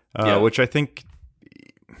 which I think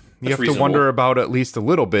you have to wonder about at least a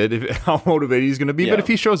little bit how motivated he's going to be. Yeah. But if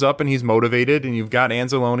he shows up and he's motivated and you've got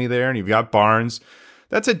Anzalone there and you've got Barnes,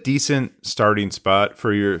 that's a decent starting spot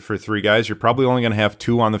for three guys. You're probably only going to have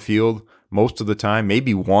two on the field most of the time,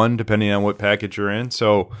 maybe one, depending on what package you're in.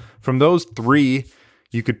 So from those three,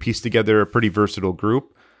 you could piece together a pretty versatile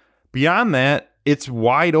group. Beyond that, it's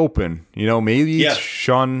wide open. You know, maybe it's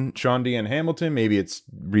Sean Dean Hamilton, maybe it's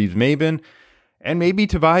Reeves Maben, and maybe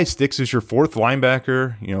Tavai sticks as your fourth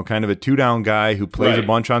linebacker, you know, kind of a two-down guy who plays a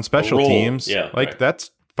bunch on special teams. Yeah,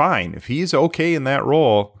 that's fine. If he's okay in that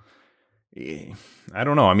role, I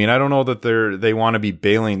don't know. I mean, I don't know that they want to be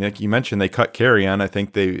bailing. Like you mentioned, they cut Kerryon. I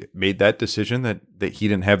think they made that decision that he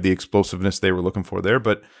didn't have the explosiveness they were looking for there,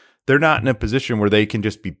 but they're not in a position where they can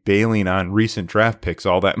just be bailing on recent draft picks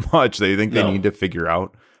all that much. They think they need to figure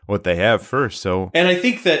out what they have first. So, and I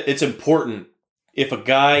think that it's important if a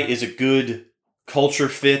guy is a good culture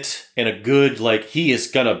fit and a good, like, he is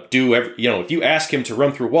going to do if you ask him to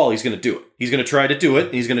run through a wall, he's going to do it. He's going to try to do it.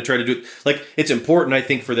 And he's going to try to do it. Like, it's important, I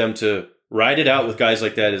think, for them to ride it out with guys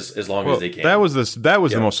like that as long as they can. That was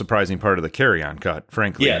the most surprising part of the Kerryon cut,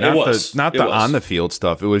 frankly. Yeah, not it was. Not the on the field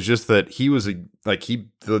stuff. It was just that he was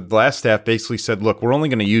the last staff basically said, "Look, we're only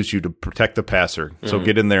going to use you to protect the passer. So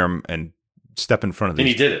get in there and step in front of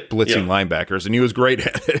these blitzing linebackers." And he was great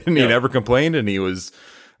at it. And he never complained. And he was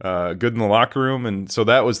good in the locker room. And so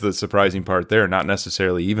that was the surprising part there, not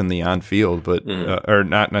necessarily even the on field, but or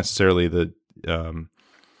not necessarily the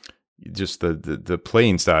just the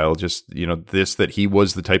playing style, just, that he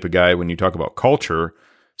was the type of guy when you talk about culture,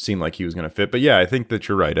 seemed like he was going to fit. But yeah, I think that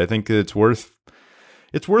you're right. I think it's worth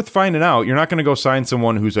finding out. You're not going to go sign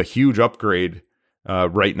someone who's a huge upgrade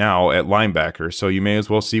right now at linebacker, so you may as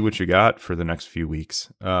well see what you got for the next few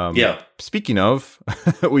weeks. Speaking of,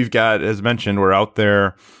 we've got, as mentioned, we're out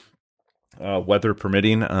there, weather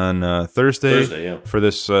permitting, on Thursday for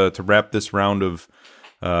this to wrap this round of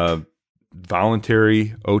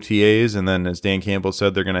voluntary OTAs, and then, as Dan Campbell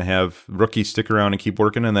said, they're going to have rookies stick around and keep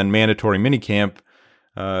working, and then mandatory minicamp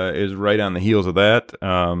is right on the heels of that.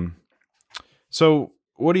 So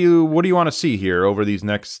what do you want to see here over these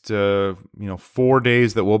next 4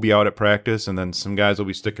 days that we'll be out at practice, and then some guys will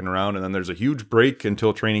be sticking around, and then there's a huge break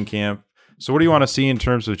until training camp. So what do you want to see in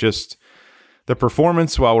terms of just the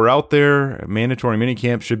performance while we're out there? Mandatory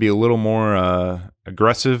minicamp should be a little more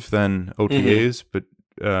aggressive than OTAs, but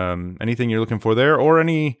anything you're looking for there, or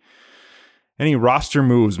any roster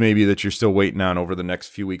moves maybe that you're still waiting on over the next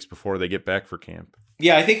few weeks before they get back for camp?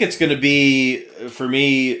 Yeah, I think it's going to be, for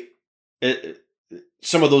me,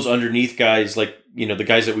 some of those underneath guys, like, the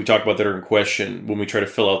guys that we talk about that are in question when we try to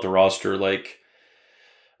fill out the roster. Like,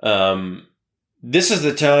 this is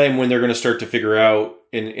the time when they're going to start to figure out,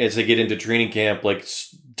 and as they get into training camp, like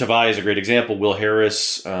Tavai is a great example, Will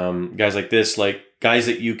Harris, guys like this, like guys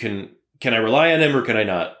that you can I rely on him or can I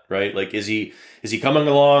not, right? Like, is he coming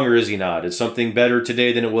along or is he not? Is something better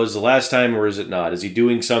today than it was the last time, or is it not? Is he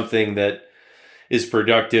doing something that is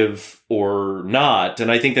productive or not?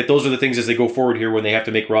 And I think that those are the things as they go forward here when they have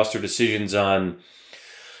to make roster decisions on,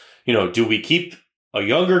 do we keep a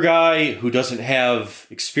younger guy who doesn't have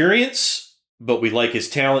experience, but we like his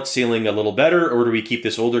talent ceiling a little better, or do we keep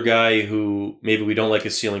this older guy who maybe we don't like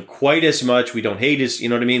his ceiling quite as much, we don't hate his, you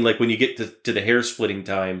know what I mean? Like when you get to the hair splitting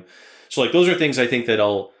time. So like those are things I think that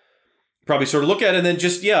I'll probably sort of look at, and then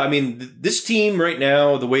just, this team right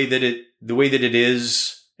now, the way that it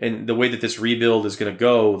is, and the way that this rebuild is going to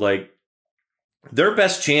go, like their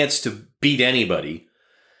best chance to beat anybody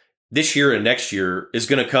this year and next year is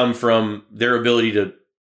going to come from their ability to,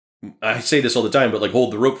 I say this all the time, but like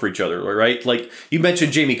hold the rope for each other, right? Like you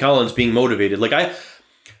mentioned Jamie Collins being motivated. Like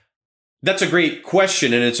that's a great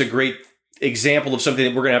question, and it's a great example of something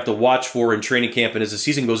that we're going to have to watch for in training camp and as the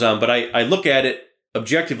season goes on. But I look at it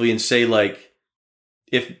objectively and say, like,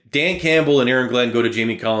 if Dan Campbell and Aaron Glenn go to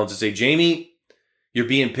Jamie Collins and say, Jamie, you're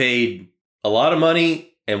being paid a lot of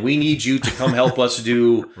money, and we need you to come help us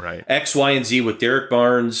do right. X, Y, and Z with Derek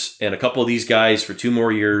Barnes and a couple of these guys for 2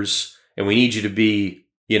 more years, and we need you to be,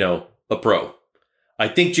 a pro. I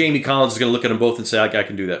think Jamie Collins is going to look at them both and say, I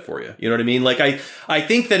can do that for you. You know what I mean? Like, I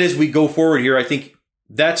think that as we go forward here, I think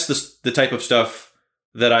that's the type of stuff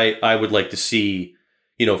that I would like to see,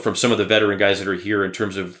 from some of the veteran guys that are here in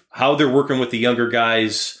terms of how they're working with the younger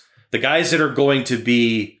guys, the guys that are going to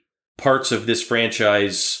be parts of this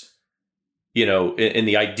franchise, in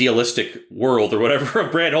the idealistic world or whatever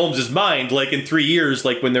of Brad Holmes' mind, like in 3 years,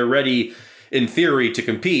 like when they're ready in theory to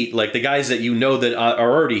compete, like the guys that that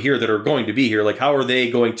are already here, that are going to be here, like how are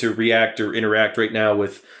they going to react or interact right now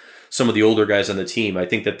with some of the older guys on the team? I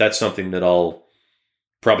think that that's something that I'll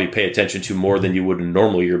probably pay attention to more than you would in a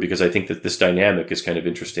normal year, because I think that this dynamic is kind of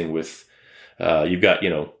interesting with, you've got,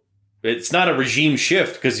 it's not a regime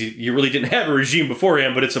shift because you really didn't have a regime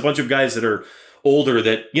beforehand, but it's a bunch of guys that are older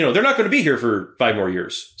that, they're not going to be here for 5 more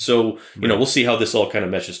years. So, we'll see how this all kind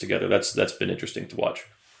of meshes together. That's been interesting to watch.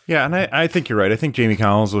 Yeah, and I think you're right. I think Jamie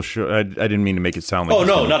Collins will show. I didn't mean to make it sound like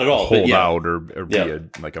not at all. Hold out or be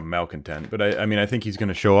a malcontent, but I think he's going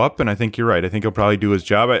to show up, and I think you're right. I think he'll probably do his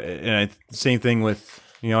job. Same thing with,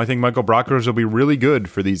 I think Michael Brockers will be really good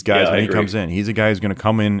for these guys when he comes in. He's a guy who's going to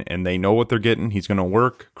come in and they know what they're getting. He's going to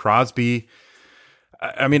work. Crosby.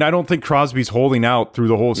 I don't think Crosby's holding out through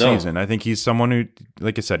the whole season. I think he's someone who,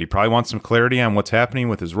 like I said, he probably wants some clarity on what's happening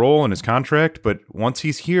with his role and his contract. But once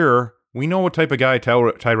he's here, we know what type of guy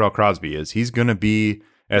Tyrell Crosby is. He's going to be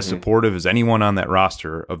as supportive as anyone on that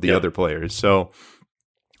roster of the other players. So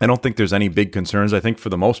I don't think there's any big concerns. I think for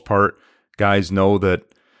the most part, guys know that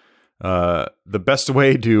the best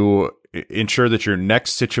way to ensure that your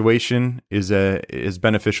next situation is as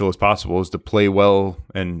beneficial as possible is to play well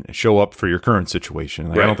and show up for your current situation.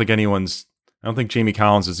 Like, right. I don't think Jamie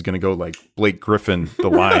Collins is going to go like Blake Griffin, the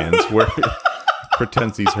Lions, where he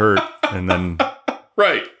pretends he's hurt and then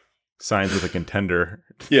signs with a contender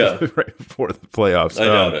right before the playoffs. I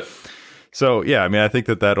doubt it. So yeah, I think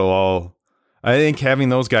that'll all. I think having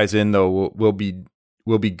those guys in though will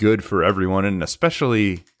be good for everyone, and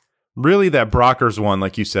especially really that Brockers one,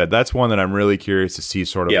 like you said, that's one that I'm really curious to see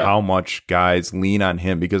sort of how much guys lean on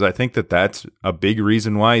him, because I think that that's a big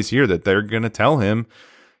reason why he's here, that they're going to tell him,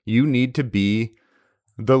 you need to be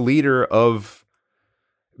the leader of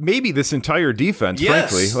maybe this entire defense,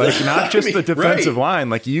 frankly, like not just the defensive line.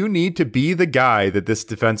 Like, you need to be the guy that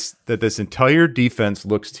this entire defense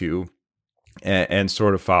looks to and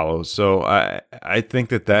sort of follows. So I think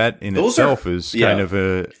that in itself is kind of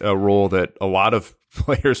a role that a lot of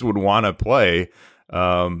players would want to play.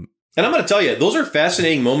 And I'm going to tell you, those are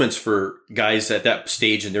fascinating moments for guys at that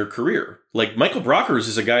stage in their career. Like, Michael Brockers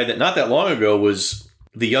is a guy that not that long ago was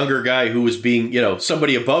the younger guy who was being,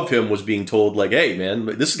 somebody above him was being told, like, hey, man,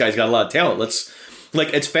 this guy's got a lot of talent.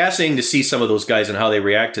 It's fascinating to see some of those guys and how they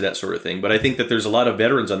react to that sort of thing. But I think that there's a lot of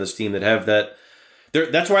veterans on this team that have that.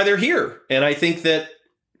 That's why they're here. And I think that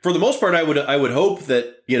for the most part, I would hope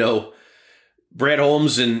that, Brad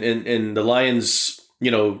Holmes and the Lions,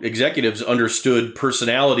 executives understood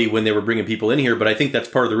personality when they were bringing people in here. But I think that's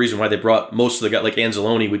part of the reason why they brought most of the guys, like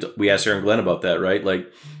Anzalone. We asked Aaron Glenn about that, right?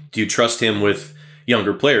 Like, do you trust him with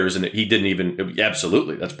younger players? And he didn't even,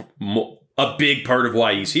 absolutely. That's a big part of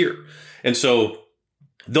why he's here. And so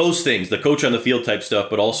those things, the coach on the field type stuff,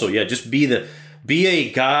 but also, just be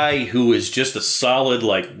a guy who is just a solid,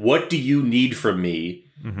 like, what do you need from me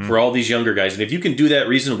for all these younger guys? And if you can do that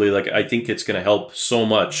reasonably, like, I think it's going to help so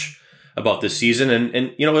much about this season,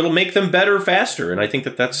 and it'll make them better faster. And I think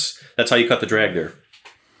that's how you cut the drag there.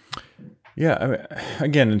 Yeah, I mean,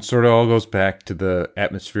 again, it sort of all goes back to the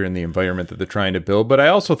atmosphere and the environment that they're trying to build. But I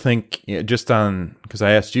also think, because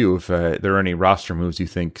I asked you if there are any roster moves you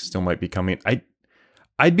think still might be coming.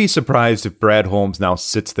 I'd be surprised if Brad Holmes now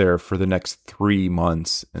sits there for the next 3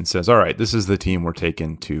 months and says, all right, this is the team we're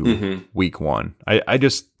taking to week one. I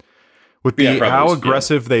just, with how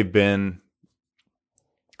aggressive they've been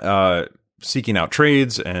seeking out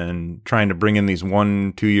trades and trying to bring in these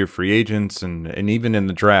 1-2 year free agents and even in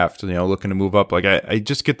the draft, looking to move up. Like, I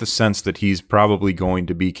just get the sense that he's probably going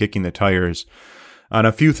to be kicking the tires on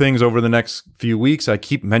a few things over the next few weeks. I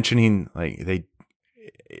keep mentioning, like, they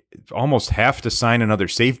almost have to sign another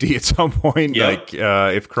safety at some point. Like,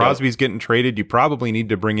 if Crosby's getting traded, you probably need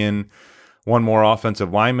to bring in one more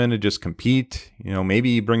offensive lineman to just compete.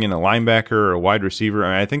 Maybe bring in a linebacker or a wide receiver.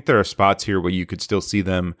 I think there are spots here where you could still see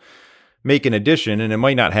them make an addition, and it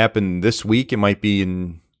might not happen this week. It might be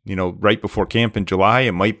in, right before camp in July.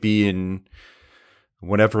 It might be in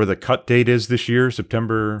whatever the cut date is this year,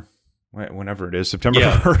 September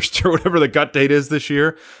 1st or whatever the cut date is this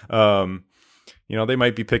year. They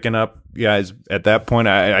might be picking up guys at that point.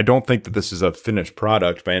 I don't think that this is a finished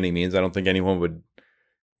product by any means. I don't think anyone would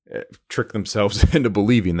trick themselves into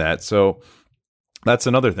believing that. So that's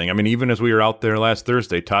another thing. I mean, even as we were out there last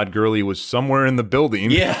Thursday, Todd Gurley was somewhere in the building,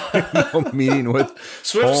 meeting with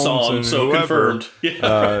Swift saw him, so whoever.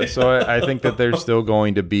 Confirmed. So I think that they're still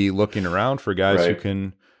going to be looking around for guys who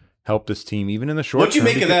can help this team, even in the short term. What'd you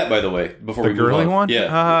make of that, by the way, before we move on? The Gurley one?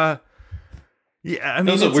 Yeah. Yeah, I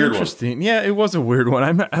mean, it's interesting. One. Yeah, it was a weird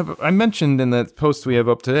one. I mentioned in that post we have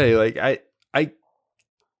up today, like,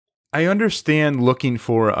 I understand looking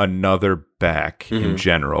for another back in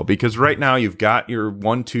general, because right now you've got your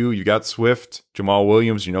 1-2, you got Swift, Jamal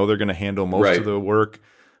Williams, they're going to handle most of the work.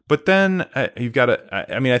 But then you've got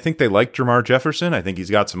I think they like Jermar Jefferson. I think he's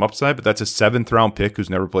got some upside, but that's a 7th round pick who's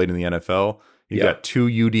never played in the NFL. You've got 2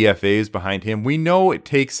 UDFAs behind him. We know it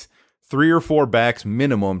takes 3 or 4 backs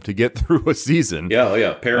minimum to get through a season.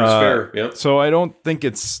 Yeah. Pair is fair. Yeah. So I don't think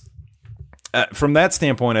it's, from that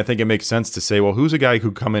standpoint, I think it makes sense to say, well, who's a guy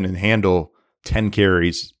who come in and handle 10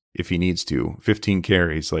 carries if he needs to, 15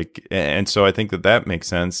 carries, and so I think that makes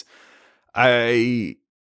sense. I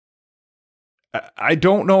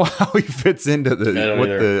don't know how he fits into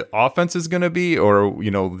the offense is going to be, or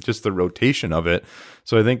just the rotation of it.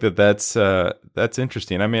 So I think that's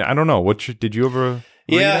interesting. I mean, I don't know. Did you ever?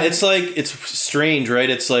 Yeah, it's strange, right?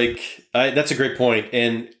 It's like that's a great point,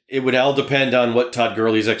 and it would all depend on what Todd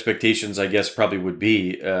Gurley's expectations, I guess, probably would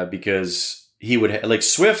be, because he would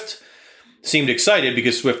Swift seemed excited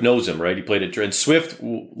because Swift knows him, right? He played at, and Swift,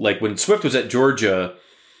 when Swift was at Georgia,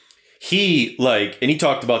 he and he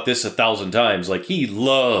talked about this 1,000 times, he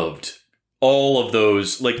loved all of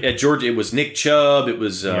those, at Georgia, it was Nick Chubb, it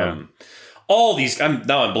was all these, I'm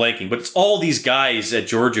blanking, but it's all these guys at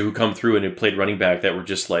Georgia who come through and have played running back that were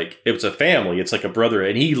just it was a family. It's like a brother,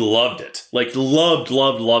 and he loved it.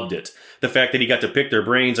 Loved it. The fact that he got to pick their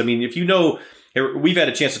brains. I mean, we've had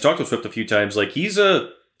a chance to talk to Swift a few times. He's a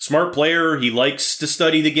smart player. He likes to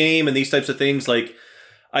study the game and these types of things.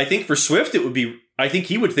 I think for Swift, I think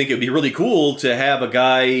he would think it would be really cool to have a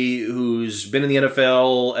guy who's been in the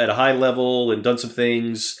NFL at a high level and done some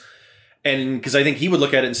things And because I think he would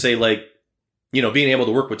look at it and say, like, you know, being able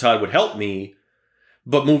to work with Todd would help me,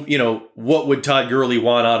 but what would Todd Gurley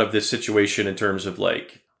want out of this situation in terms of,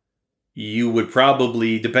 like, you would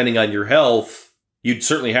probably, depending on your health, you'd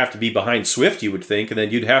certainly have to be behind Swift, you would think, and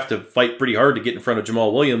then you'd have to fight pretty hard to get in front of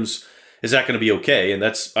Jamal Williams. Is that going to be okay? And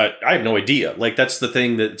that's, I have no idea. Like, that's the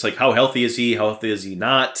thing that it's like, how healthy is he? How healthy is he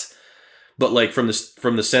not? But like from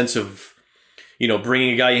the sense of, you know,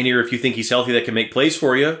 bringing a guy in here if you think he's healthy that can make plays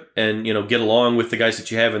for you and, you know, get along with the guys that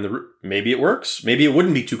you have in the, maybe it works. Maybe it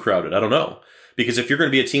wouldn't be too crowded. I don't know. Because if you're going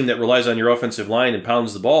to be a team that relies on your offensive line and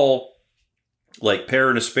pounds the ball, like pair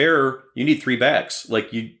and a spare, you need 3 backs.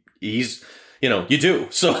 Like you do.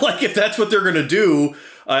 So like if that's what they're going to do,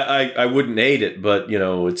 I wouldn't hate it. But, you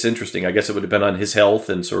know, it's interesting. I guess it would depend on his health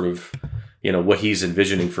and sort of, you know, what he's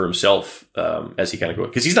envisioning for himself as he kind of goes.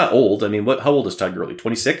 Because he's not old. I mean, how old is Todd Gurley?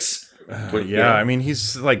 26? Yeah, I mean,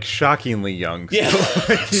 he's like shockingly young. Yeah,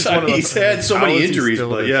 he's had so many injuries,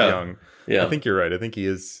 but young. Yeah, I think you're right. I think he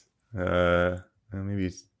is. Maybe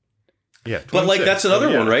he's. Yeah, but like that's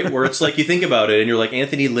another one, right? Where it's like you think about it, and you're like,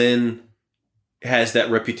 Anthony Lynn has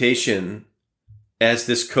that reputation as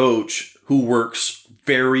this coach who works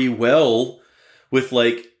very well with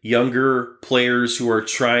like younger players who are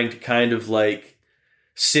trying to kind of like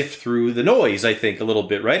sift through the noise, I think, a little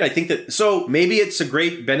bit, right? I think that, so maybe it's a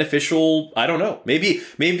great beneficial, I don't know,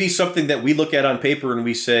 maybe something that we look at on paper and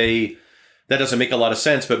we say, that doesn't make a lot of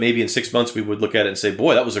sense, but maybe in 6 months we would look at it and say,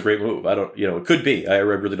 boy, that was a great move. It could be. I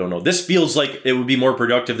really don't know. This feels like it would be more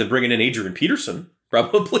productive than bringing in Adrian Peterson,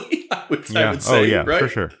 probably, I would say, right? For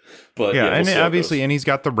sure. But yeah, and obviously, and he's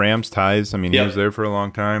got the Rams ties. I mean, he was there for a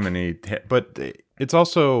long time, but it's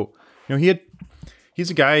also, you know, he's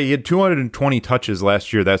a guy, he had 220 touches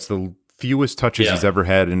last year. That's the fewest touches he's ever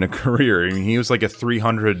had in a career. I mean, he was like a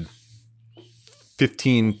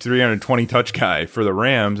 320 touch guy for the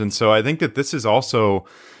Rams. And so I think that this is also,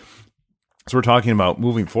 as we're talking about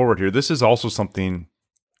moving forward here, this is also something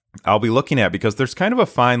I'll be looking at, because there's kind of a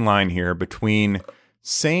fine line here between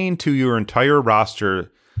saying to your entire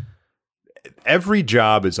roster, every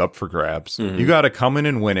job is up for grabs. Mm-hmm. You got to come in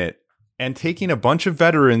and win it. And taking a bunch of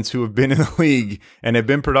veterans who have been in the league and have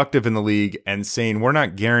been productive in the league and saying, we're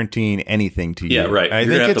not guaranteeing anything to you. Yeah, right. I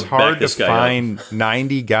think it's hard to find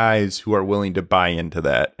 90 guys who are willing to buy into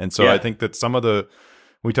that. And so I think that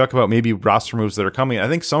we talk about maybe roster moves that are coming. I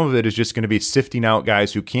think some of it is just going to be sifting out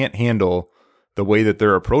guys who can't handle the way that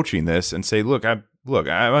they're approaching this and say, look, I'm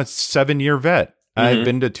a 7-year vet. Mm-hmm. I've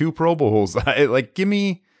been to 2 Pro Bowls. Give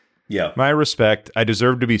me my respect. I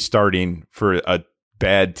deserve to be starting for a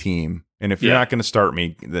bad team. And if you're not going to start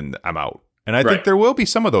me, then I'm out. And I think there will be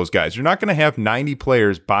some of those guys. You're not going to have 90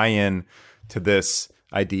 players buy in to this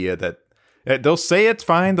idea that they'll say it's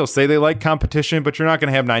fine. They'll say they like competition, but you're not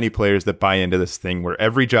going to have 90 players that buy into this thing where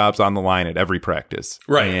every job's on the line at every practice.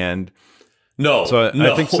 Right. And so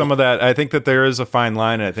I think some of that, I think that there is a fine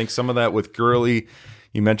line. And I think some of that with Gurley,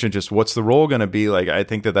 you mentioned just what's the role going to be. Like, I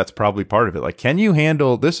think that that's probably part of it. Like, can you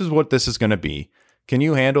handle, this is what this is going to be. Can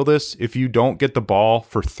you handle this if you don't get the ball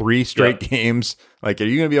for 3 straight games? Like, are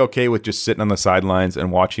you going to be okay with just sitting on the sidelines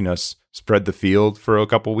and watching us spread the field for a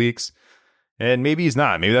couple weeks? And maybe he's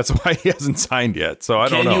not. Maybe that's why he hasn't signed yet. So I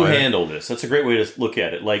don't know. Can you handle this? That's a great way to look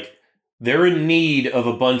at it. Like, they're in need of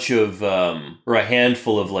a bunch of, or a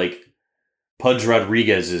handful of, like, Pudge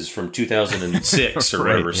Rodriguez's from 2006 or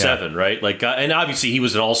whatever, 7, right? Like, and obviously he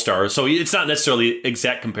was an all-star, so it's not necessarily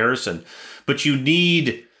exact comparison. But you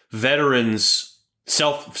need veterans,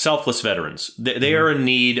 selfless veterans. They are in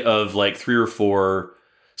need of like 3 or 4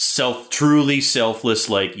 truly selfless,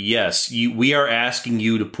 like, yes, we are asking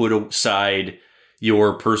you to put aside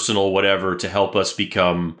your personal whatever to help us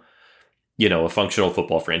become, you know, a functional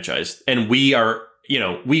football franchise. And we are, you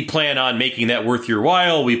know, we plan on making that worth your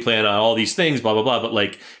while. We plan on all these things, blah, blah, blah. But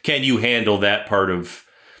like, can you handle that part of,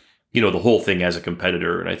 you know, the whole thing as a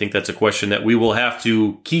competitor? And I think that's a question that we will have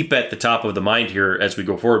to keep at the top of the mind here as we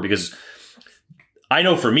go forward, because I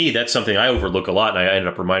know for me, that's something I overlook a lot, and I ended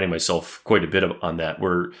up reminding myself quite a bit on that,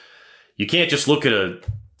 where you can't just look at a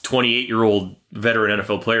 28-year-old veteran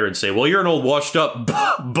NFL player and say, well, you're an old washed-up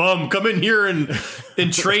bum. Come in here and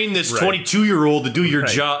train this 22-year-old to do your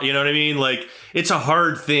job. You know what I mean? Like, it's a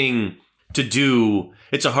hard thing to do.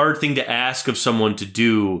 It's a hard thing to ask of someone to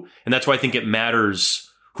do, and that's why I think it matters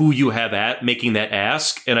who you have at making that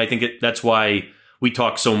ask, and I think that's why we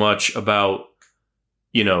talk so much about,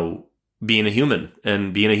 you know, being a human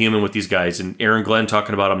with these guys. And Aaron Glenn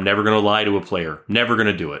talking about, I'm never going to lie to a player, never going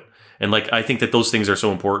to do it. And like, I think that those things are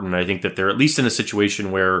so important. And I think that they're at least in a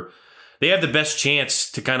situation where they have the best chance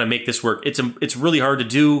to kind of make this work. It's really hard to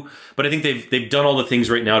do, but I think they've done all the things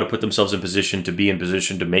right now to put themselves in position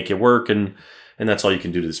to make it work, and that's all you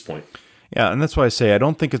can do to this point. Yeah, and that's why I say I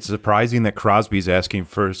don't think it's surprising that Crosby's asking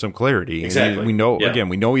for some clarity. Exactly. We know, again,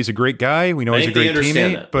 we know he's a great guy. We know he's a great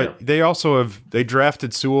teammate. That, but they also they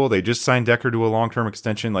drafted Sewell. They just signed Decker to a long-term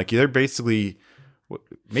extension. Like, they're basically,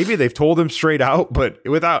 maybe they've told him straight out, but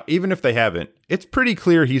even if they haven't, it's pretty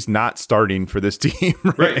clear he's not starting for this team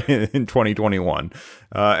in 2021.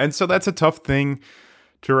 And so that's a tough thing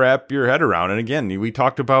to wrap your head around. And again, we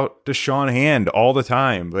talked about Deshaun Hand all the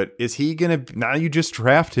time, but is he going to, now you just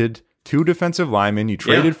drafted 2 defensive linemen, you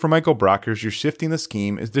traded for Michael Brockers, you're shifting the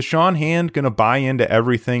scheme. Is Deshaun Hand going to buy into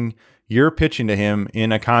everything you're pitching to him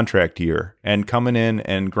in a contract year and coming in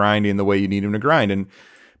and grinding the way you need him to grind? And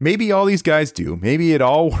maybe all these guys do. Maybe it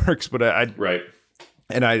all works, but I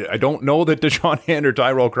don't know that Deshaun Hand or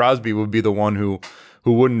Tyrell Crosby would be the one who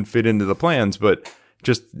wouldn't fit into the plans, but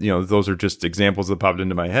just, those are just examples that popped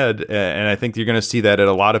into my head. And I think you're going to see that at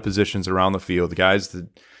a lot of positions around the field. The guys that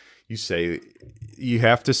you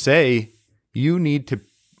have to say you need to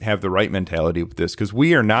have the right mentality with this, because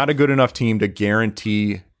we are not a good enough team to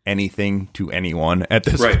guarantee anything to anyone at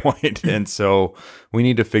this point. And so we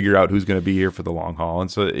need to figure out who's going to be here for the long haul. And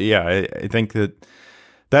so, I think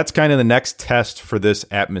that's kind of the next test for this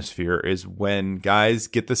atmosphere, is when guys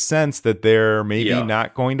get the sense that they're maybe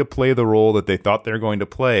not going to play the role that they thought they're going to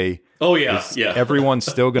play. Oh, yeah. Everyone's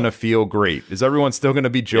still going to feel great? Is everyone still going to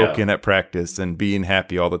be joking at practice and being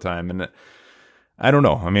happy all the time? And I don't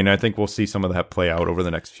know. I mean, I think we'll see some of that play out over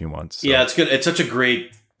the next few months. So. Yeah, it's good. It's such a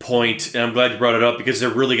great point, and I'm glad you brought it up, because they're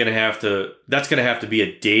really going to have to. That's going to have to be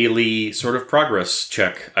a daily sort of progress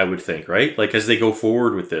check, I would think, right? Like, as they go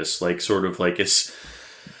forward with this, like, sort of like it's,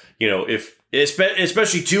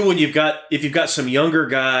 especially too when if you've got some younger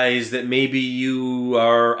guys that maybe you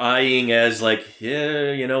are eyeing as like,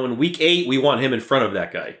 in week 8 we want him in front of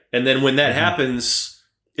that guy, and then when that happens,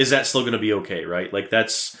 is that still going to be okay, right? Like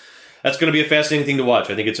that's going to be a fascinating thing to watch.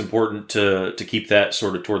 I think it's important to keep that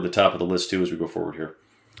sort of toward the top of the list too as we go forward here.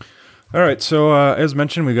 All right, so as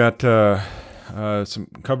mentioned, we got some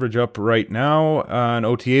coverage up right now on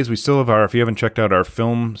OTAs. We still have if you haven't checked out our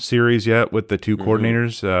film series yet with the 2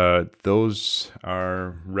 coordinators, those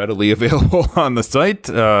are readily available on the site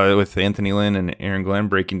with Anthony Lynn and Aaron Glenn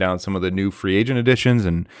breaking down some of the new free agent additions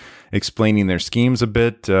and explaining their schemes a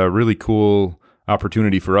bit. Really cool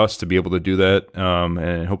opportunity for us to be able to do that,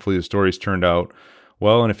 and hopefully the stories turned out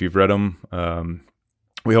well. And if you've read them,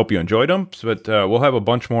 we hope you enjoyed them. But we'll have a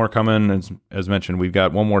bunch more coming. As mentioned, we've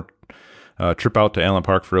got one more trip out to Allen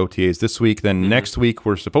Park for OTAs this week. Then next week,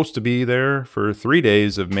 we're supposed to be there for 3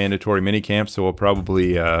 days of mandatory minicamp, so we'll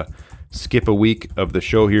probably skip a week of the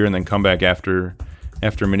show here and then come back after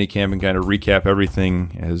minicamp and kind of recap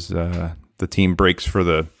everything as the team breaks for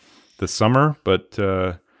the summer. But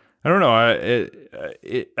I don't know.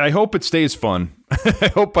 I hope it stays fun.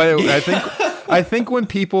 I think when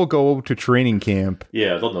people go to training camp,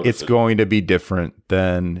 they'll notice it's going to be different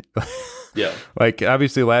than. Like,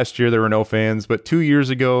 obviously last year there were no fans, but 2 years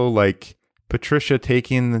ago, like Patricia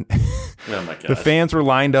taking the fans were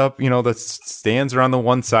lined up, the stands are on the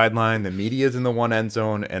one sideline, the media's in the one end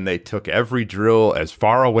zone, and they took every drill as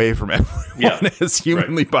far away from everyone as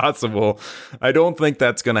humanly possible. I don't think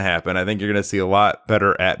that's going to happen. I think you're going to see a lot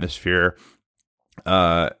better atmosphere.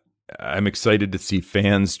 I'm excited to see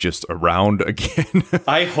fans just around again.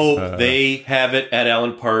 I hope they have it at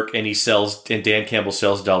Allen Park, and Dan Campbell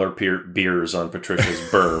sells dollar beers on Patricia's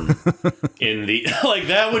berm.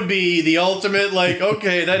 That would be the ultimate. Like,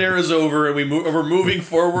 okay, that era's over, and we're moving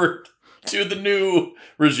forward to the new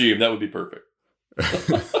regime. That would be perfect.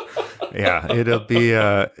 It'll be.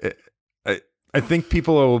 I think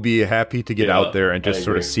people will be happy to get out there and just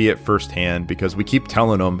sort of see it firsthand, because we keep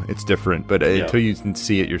telling them it's different, but until you can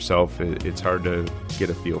see it yourself, it's hard to get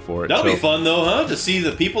a feel for it. That'll be fun though, huh? To see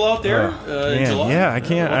the people out there in July. Yeah, I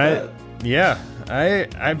can't.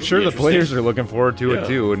 I'm sure the players are looking forward to it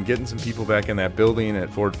too, and getting some people back in that building at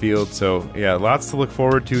Ford Field. So lots to look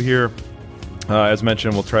forward to here. As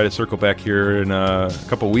mentioned, we'll try to circle back here in a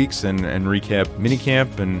couple weeks and recap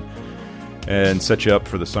minicamp and set you up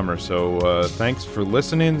for the summer. So thanks for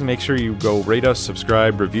listening. Make sure you go rate us,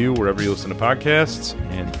 subscribe, review wherever you listen to podcasts.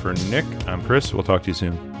 And for Nick, I'm Chris. We'll talk to you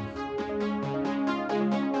soon.